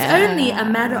true. It was only a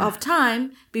matter of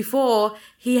time before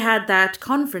he had that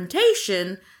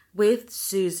confrontation with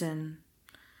Susan.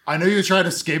 I know you're trying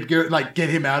to scapegoat, get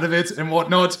him out of it and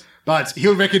whatnot, but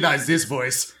he'll recognize this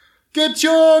voice. Get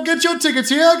your tickets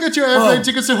here. Get your airplane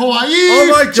tickets to Hawaii. Oh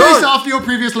my God! Chase after your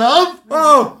previous love.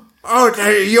 Oh,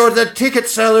 you're the ticket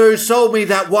seller who sold me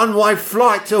that one-way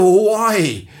flight to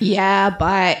Hawaii. Yeah,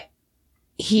 but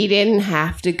he didn't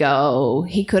have to go.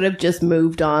 He could have just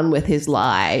moved on with his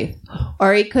life.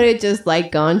 Or he could have just,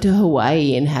 like, gone to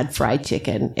Hawaii and had fried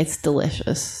chicken. It's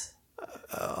delicious.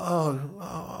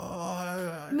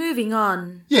 Moving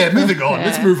on. Yeah, moving on.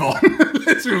 Let's move on.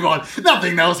 Let's move on.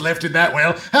 Nothing else left in that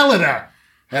well. Helena.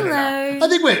 Hello. I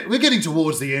think we're getting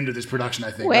towards the end of this production,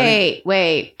 I think.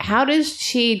 Wait. How does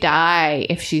she die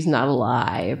if she's not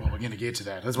alive? Well, we're going to get to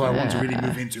that. That's what I want to really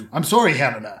move into. I'm sorry,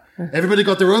 Helena. Everybody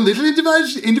got their own little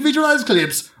individualized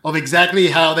clips of exactly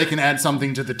how they can add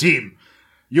something to the team.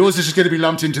 Yours is just going to be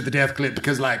lumped into the death clip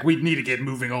because, like, we need to get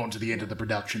moving on to the end of the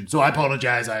production. So I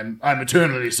apologize. I'm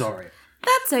eternally sorry.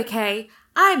 That's okay.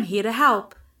 I'm here to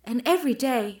help. And every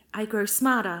day I grow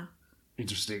smarter.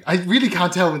 Interesting. I really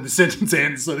can't tell when the sentence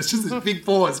ends, so it's just this big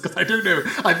pause because I don't know.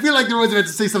 I feel like they're always about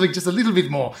to say something just a little bit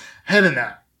more.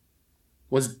 Helena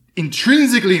was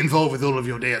intrinsically involved with all of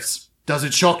your deaths. Does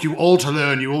it shock you all to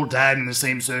learn you all died in the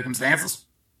same circumstances?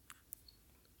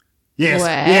 Yes. What?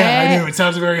 Yeah, I know. It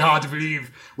sounds very hard to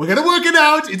believe. We're going to work it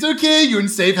out. It's okay. You're in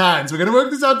safe hands. We're going to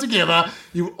work this out together.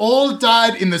 You all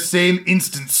died in the same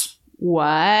instance.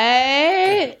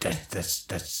 What?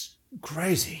 That's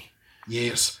crazy.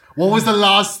 Yes. What was the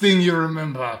last thing you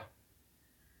remember?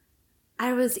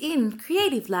 I was in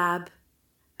Creative Lab.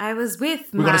 I was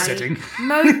with We got a setting.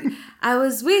 I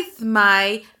was with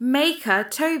my maker,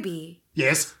 Toby.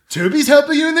 Yes, Toby's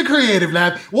helping you in the creative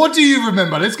lab. What do you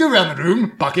remember? Let's go around the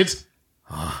room. Bucket.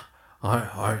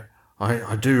 I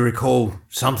do recall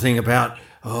something about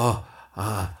a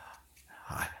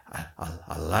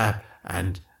lab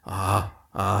and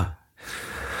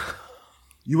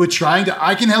You were trying to.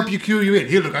 I can help you clue you in.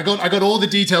 Here, look, I got all the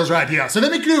details right here. So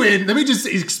let me clue in. Let me just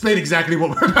explain exactly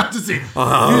what we're about to see.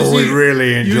 we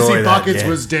really enjoy that. You see, that, Buckets yeah.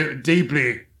 was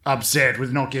deeply upset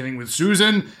with not getting with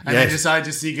Susan, and they decided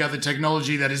to seek out the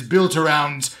technology that is built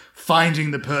around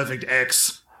finding the perfect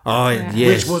X. Oh,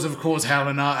 yes. Which was, of course,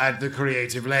 Helena at the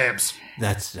Creative Labs.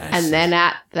 That's And then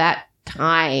at that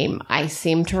time, I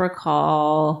seem to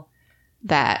recall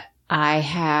that I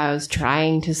was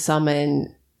trying to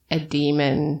summon a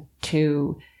demon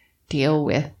to deal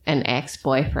with an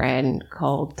ex-boyfriend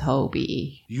called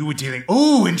Toby. You were dealing...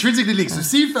 Oh, intrinsically linked. So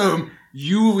Seafoam,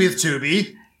 you were with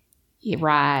Toby. You're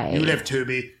right. You left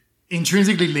Toby.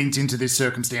 Intrinsically linked into these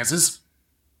circumstances.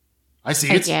 I see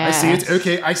it. I I see it.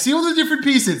 Okay, I see all the different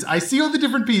pieces.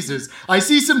 I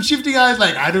see some shifting eyes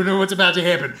like, I don't know what's about to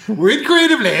happen. We're in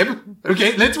Creative Lab.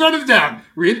 Okay, let's run it down.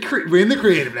 We're in the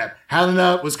Creative Lab.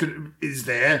 Helena is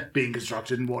there, being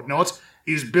constructed and whatnot.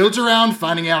 Is built around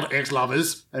finding out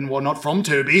ex-lovers and whatnot from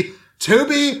Toby.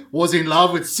 Toby was in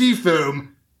love with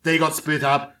Seafoam. They got split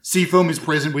up. Seafoam is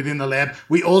present within the lab.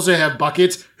 We also have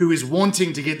Bucket, who is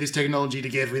wanting to get this technology to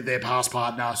get with their past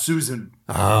partner, Susan.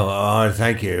 Oh,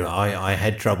 thank you. I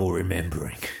had trouble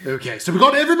remembering. Okay, so we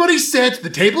got everybody set. The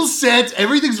table's set.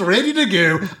 Everything's ready to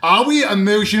go. Are we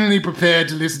emotionally prepared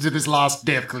to listen to this last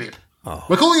death clip? Oh.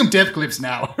 We're calling them death clips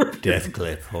now. Death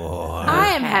clip. Oh, I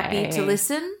am happy to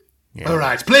listen. yeah. All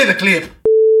right, play the clip.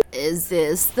 Is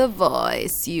this the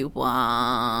voice you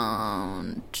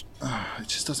want? It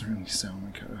just doesn't really sound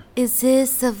like her. Is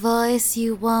this the voice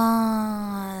you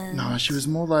want? No, she was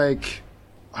more like,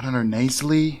 I don't know,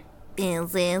 nasally.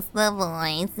 Is this the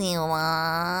voice you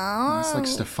want? It's like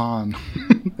Stefan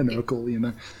and Urkel, you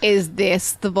know. Is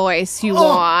this the voice you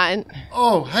want?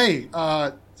 Oh, hey,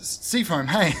 Seafoam,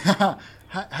 hey.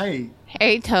 Hey.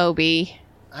 Hey, Toby.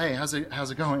 Hey, how's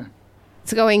it going?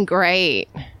 It's going great.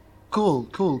 Cool.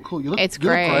 You look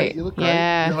great. You look great.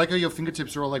 Yeah. I like how your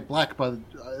fingertips are all like black, but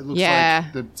it looks Yeah.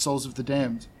 like the souls of the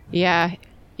damned. Yeah.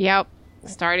 Yep.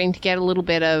 Starting to get a little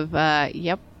bit of,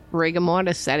 rigor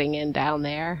mortis setting in down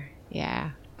there.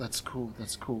 Yeah. That's cool.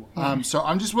 So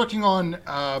I'm just working on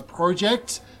a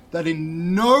project that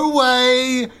in no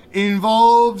way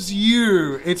involves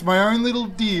you. It's my own little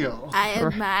deal. I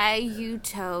admire you,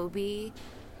 Toby.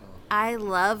 I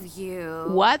love you.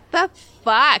 What the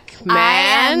fuck,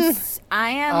 man? I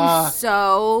am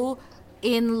so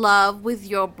in love with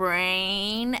your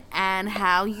brain and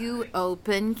how you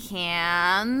open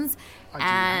cans.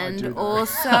 I do that.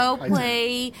 Also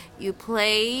you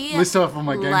play List off all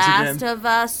my games Last again. of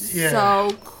Us. Yeah.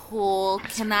 So cool.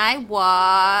 Can I watch?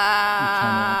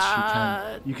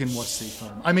 You can watch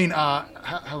Seafoam. I mean,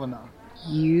 Helena.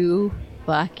 You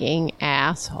fucking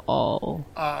asshole.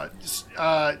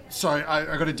 Sorry,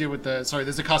 I got to deal with sorry,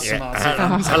 there's a customer.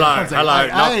 Hello.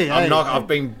 Hey. I've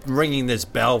been ringing this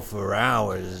bell for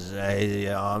hours.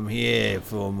 I'm here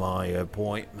for my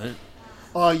appointment.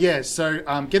 Oh, yeah, so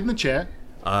get in the chair.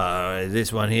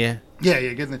 This one here. Yeah,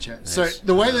 get in the chat. So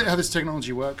the way that how this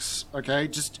technology works, okay,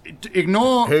 just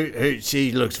ignore. Who?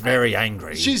 She looks very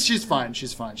angry. She's fine.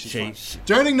 She's fine.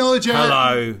 Don't acknowledge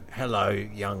her. Hello,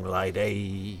 young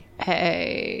lady.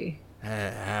 Hey.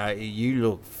 You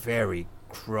look very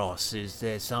cross. Is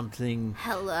there something?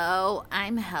 Hello,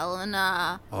 I'm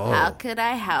Helena. Oh. How could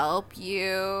I help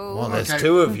you? Well, there's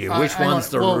two of you. Which one's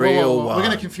the real one? We're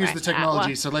going to confuse the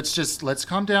technology, so let's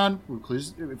calm down.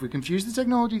 If we confuse the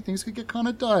technology, things could get kind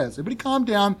of dire. So everybody calm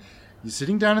down. You're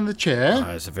sitting down in the chair.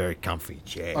 Oh, it's a very comfy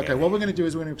chair. Okay, what we're going to do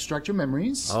is we're going to extract your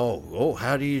memories. Oh,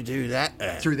 how do you do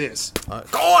that? Through this. Go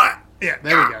on! Yeah,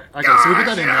 there we go. Okay, so we put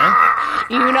that in there.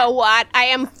 You know what? I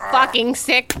am fucking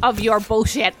sick of your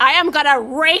bullshit. I am gonna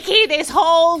reiki this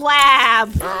whole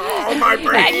lab. Oh, my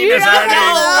brain and you don't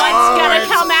know what's gonna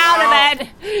come out of it.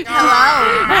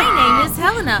 Hello, my name is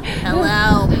Helena.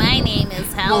 Hello, my name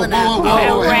is Helena.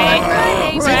 Whoa. My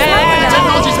name is Helena. The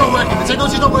technology's not working. The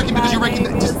technology's not working because you're reiki.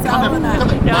 Just calm down.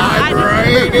 My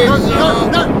brain is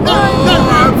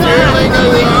I'm feeling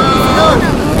alone.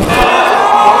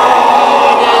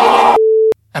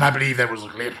 And I believe that was a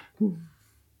clip.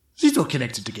 She's all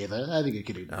connected together. I think it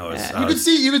could be. You could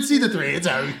see the threads.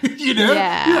 You know.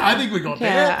 Yeah. I think we got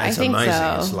there. I It's think amazing.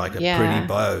 so. It's like a pretty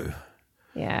bow.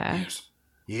 Yeah.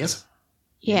 Yes.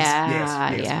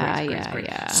 Yeah.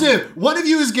 So, one of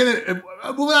you is gonna.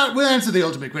 We'll answer the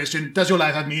ultimate question. Does your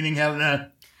life have meaning,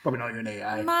 Helena? Probably not your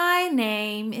AI. My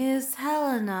name is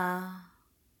Helena,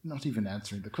 Not even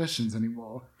answering the questions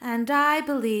anymore. and I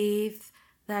believe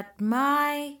that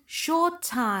my short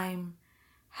time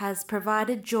has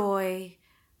provided joy,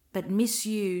 but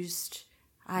misused,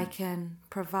 I can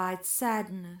provide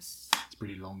sadness. It's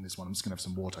pretty long, this one. I'm just going to have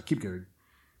some water. Keep going.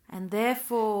 And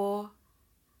therefore,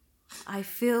 I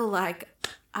feel like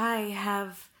I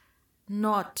have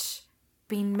not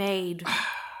been made.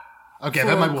 Okay, for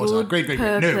that my a water. good Great.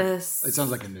 No. purpose. It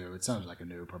sounds like a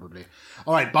no, probably.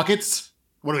 All right, buckets.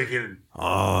 What are we feeling?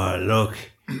 Oh, look.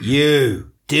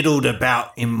 You diddled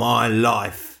about in my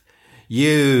life.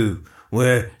 You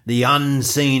were the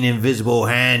unseen, invisible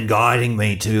hand guiding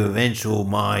me to eventual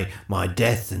my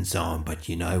death and so on. But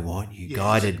you know what? You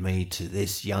guided me to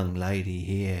this young lady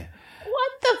here.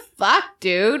 What the fuck,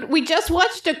 dude? We just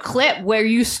watched a clip where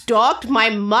you stalked my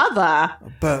mother.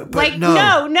 But Like no.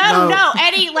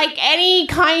 Any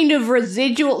kind of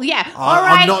residual. Yeah, all I'm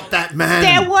right. not that man.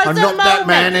 There was I'm a not moment. that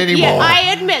man anymore. Yeah,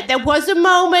 I admit there was a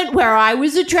moment where I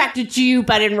was attracted to you,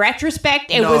 but in retrospect,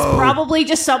 it was probably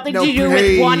just something to do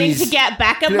with wanting to get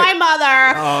back at my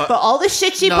mother for all the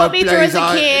shit she put me through as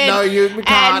a kid. you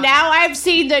can't. And now I've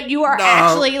seen that you are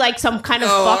actually like some kind of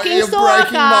fucking you're stalker.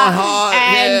 breaking my heart.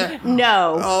 And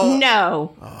no.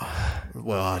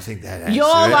 Well, I think that Your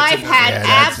life had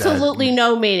absolutely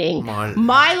no meaning.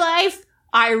 My life,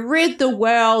 I rid the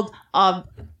world of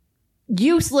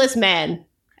useless men.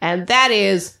 And that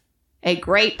is a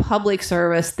great public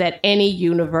service that any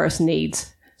universe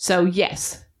needs. So,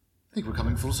 yes. I think we're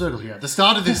coming full circle here. At the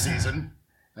start of this season,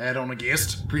 I had on a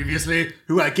guest previously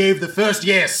who I gave the first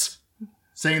yes,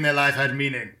 saying their life had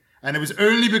meaning. And it was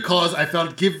only because I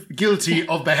felt guilty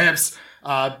of perhaps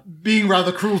being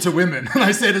rather cruel to women. And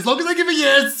I said, as long as I give a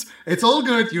yes, it's all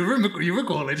good. You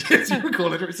recall it. Yes, you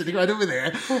recall it. We're sitting right over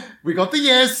there. We got the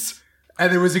yes,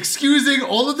 and it was excusing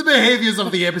all of the behaviors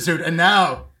of the episode. And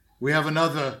now we have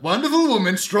another wonderful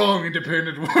woman, strong,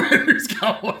 independent woman who's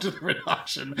come onto the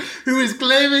production, who is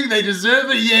claiming they deserve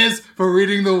a yes for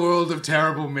ridding the world of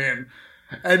terrible men.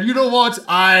 And you know what?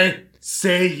 I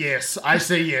say yes. I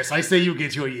say yes. I say you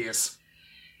get your yes.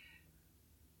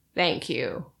 Thank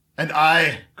you. And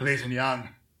I, Clayton Young,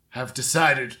 have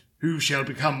decided who shall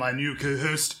become my new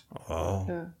co-host.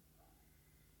 Oh.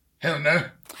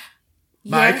 Helena.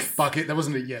 Yes. Mike Bucket. That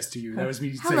wasn't a yes to you. That was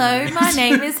me saying Hello, yes. my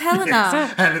name is Helena.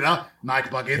 Helena.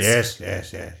 Mike Buckets.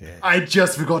 Yes. I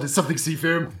just forgot. It's something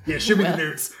Seafoam. Yeah, show me the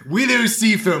notes. Willow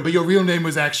Seafoam, but your real name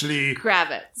was actually...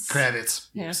 Kravitz.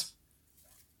 Yes.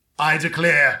 I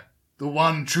declare the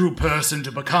one true person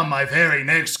to become my very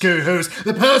next co-host,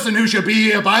 the person who shall be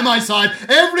here by my side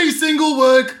every single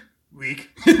week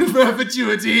in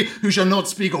perpetuity, who shall not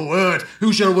speak a word,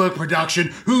 who shall work production,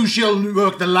 who shall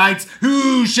work the lights,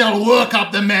 who shall work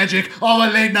up the magic of a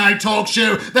late night talk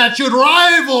show that should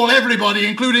rival everybody,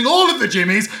 including all of the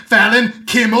Jimmys, Fallon,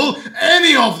 Kimmel,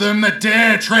 any of them that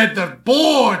dare tread the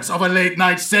boards of a late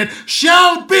night set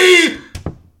shall be...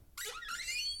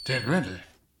 Dan Brandon.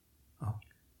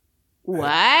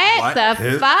 What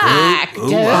the fuck,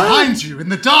 dude? Behind you in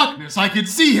the darkness, I could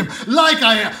see him, like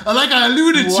I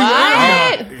alluded to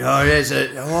earlier. Oh, there's a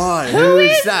what? Who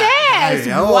is that? this?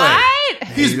 Hey, What?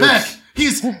 He's back.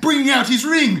 He's bringing out his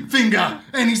ring finger,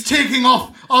 and he's taking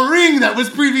off a ring that was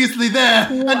previously there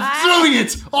and throwing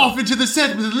it off into the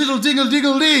set with a little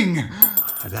dingle-dingle-ding.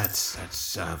 That's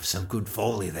some good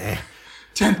foley there.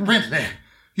 Tent Brentley,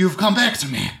 you've come back to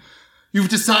me. You've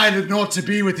decided not to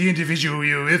be with the individual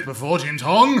you were with before, Jin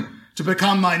Tong, to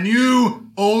become my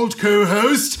new old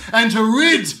co-host and to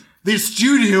rid this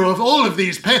studio of all of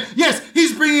these Yes,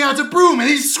 he's bringing out a broom and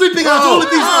he's sweeping out all of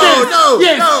these stairs.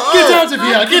 Get out of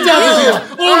here. Get out of here.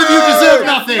 All of you deserve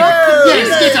nothing.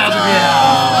 Yes, get out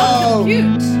of here.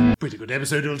 Cute. Pretty good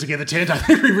episode altogether, Tent. I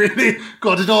think we really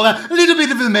got it all out. A little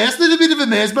bit of a mess,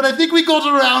 but I think we got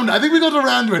around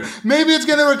to it. Maybe it's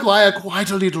going to require quite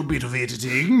a little bit of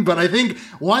editing, but I think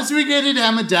once we get it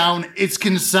hammered down, it's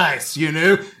concise, you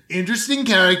know? Interesting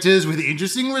characters with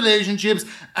interesting relationships,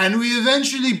 and we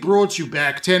eventually brought you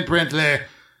back, Tent Brentley.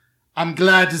 I'm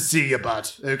glad to see you,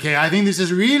 bud. Okay, I think this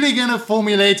is really going to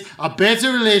formulate a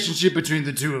better relationship between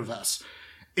the two of us.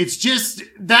 It's just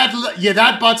that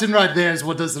button right there is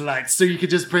what does the lights. So you can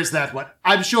just press that one.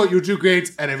 I'm sure you'll do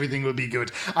great and everything will be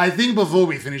good. I think before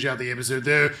we finish out the episode,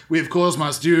 though, we of course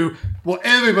must do what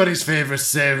everybody's favorite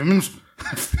segment.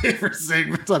 I'm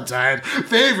tired.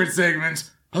 Favorite segment.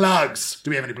 Plugs. Do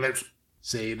we have any plugs?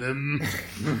 Say them.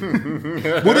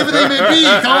 Whatever they may be.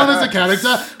 Come on as a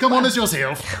character. Come on as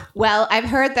yourself. Well, I've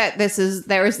heard that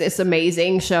there is this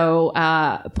amazing show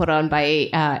put on by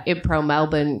Impro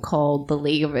Melbourne called The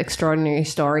League of Extraordinary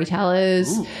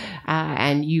Storytellers.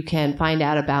 And you can find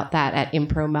out about that at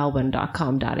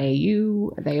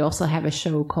impromelbourne.com.au. They also have a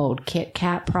show called Kit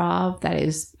Kat Prov that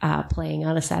is playing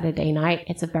on a Saturday night.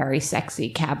 It's a very sexy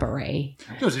cabaret.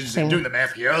 It was interesting doing the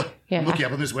math here. Yeah. I'm looking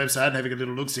up on this website and having a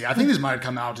little look-see. I think this might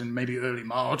come out in maybe early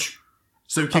March.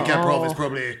 So Kit Kat Prov is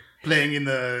probably playing in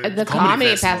the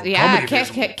comedy festival. Yeah,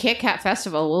 Kit Kat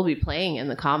Festival will be playing in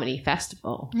the comedy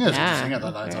festival. Yeah, it's interesting how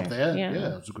that lights up there.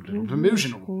 Yeah, it's a good little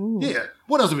promotional. Yeah.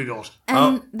 What else have we got?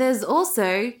 And there's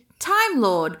also Time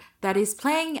Lord that is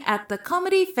playing at the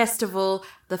comedy festival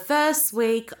the first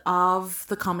week of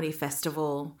the comedy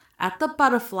festival at the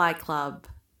Butterfly Club.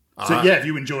 So yeah, if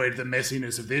you enjoyed the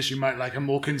messiness of this, you might like a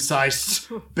more concise,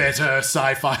 better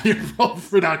sci-fi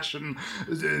production.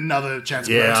 Another chance.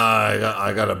 Yeah,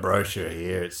 I got a brochure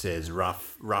here. It says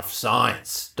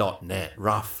roughscience.net.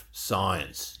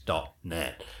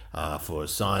 Roughscience.net. For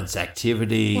science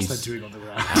activities. What's that doing on the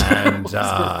right? And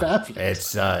it's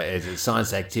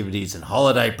science activities and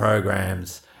holiday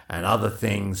programs and other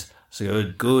things. So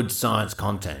good science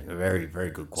content, very, very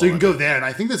good quality. So you can go there, and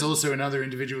I think there's also another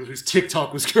individual whose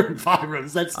TikTok was going viral.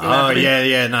 Is that still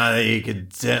happening? No, you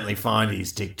could certainly find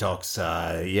his TikToks.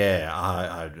 Go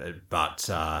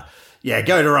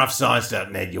to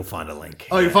roughscience.net, you'll find a link.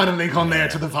 Oh, you'll find a link on there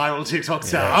to the viral TikTok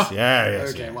star?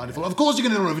 Yes. Okay, wonderful. Of course, you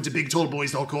can head over to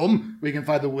bigtallboys.com, where you can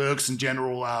find the works and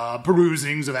general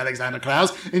perusings of Alexander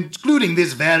Krause, including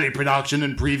this very production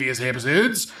and previous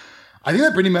episodes. I think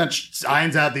that pretty much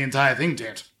irons out the entire thing,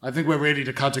 Dad. I think we're ready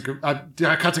to cut to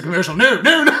commercial. No,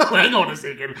 hang on a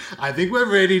second. I think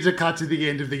we're ready to cut to the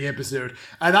end of the episode.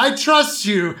 And I trust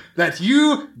you that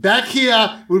you, back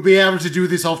here, will be able to do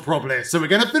this off properly. So we're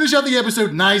going to finish out the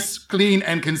episode nice, clean,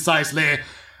 and concisely.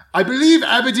 I believe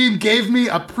Aberdeen gave me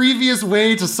a previous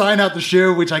way to sign out the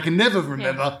show, which I can never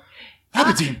remember.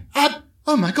 Aberdeen.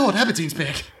 Oh my God, Aberdeen's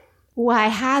back. Why,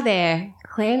 hi there,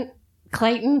 Clayton.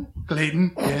 Clayton,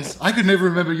 yes. I could never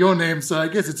remember your name, so I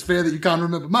guess it's fair that you can't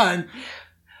remember mine.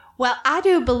 Well, I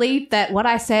do believe that what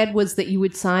I said was that you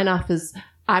would sign off as,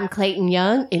 I'm Clayton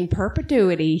Young in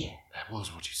perpetuity. That was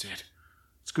what you said.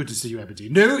 It's good to see you,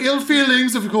 Aberdeen. No ill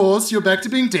feelings, of course. You're back to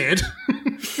being dead.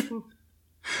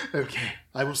 Okay,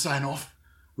 I will sign off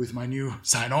with my new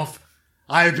sign-off.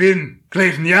 I've been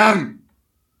Clayton Young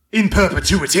in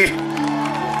perpetuity.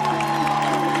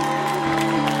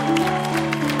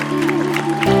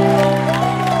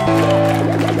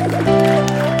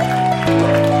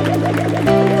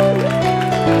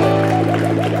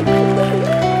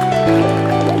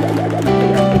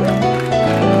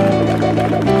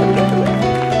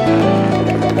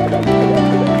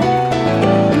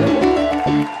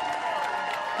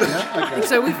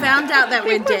 So we found out that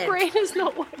we're dead. My brain is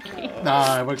not working.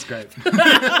 Nah, it works great.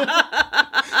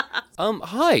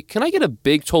 Hi, can I get a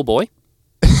big tall boy?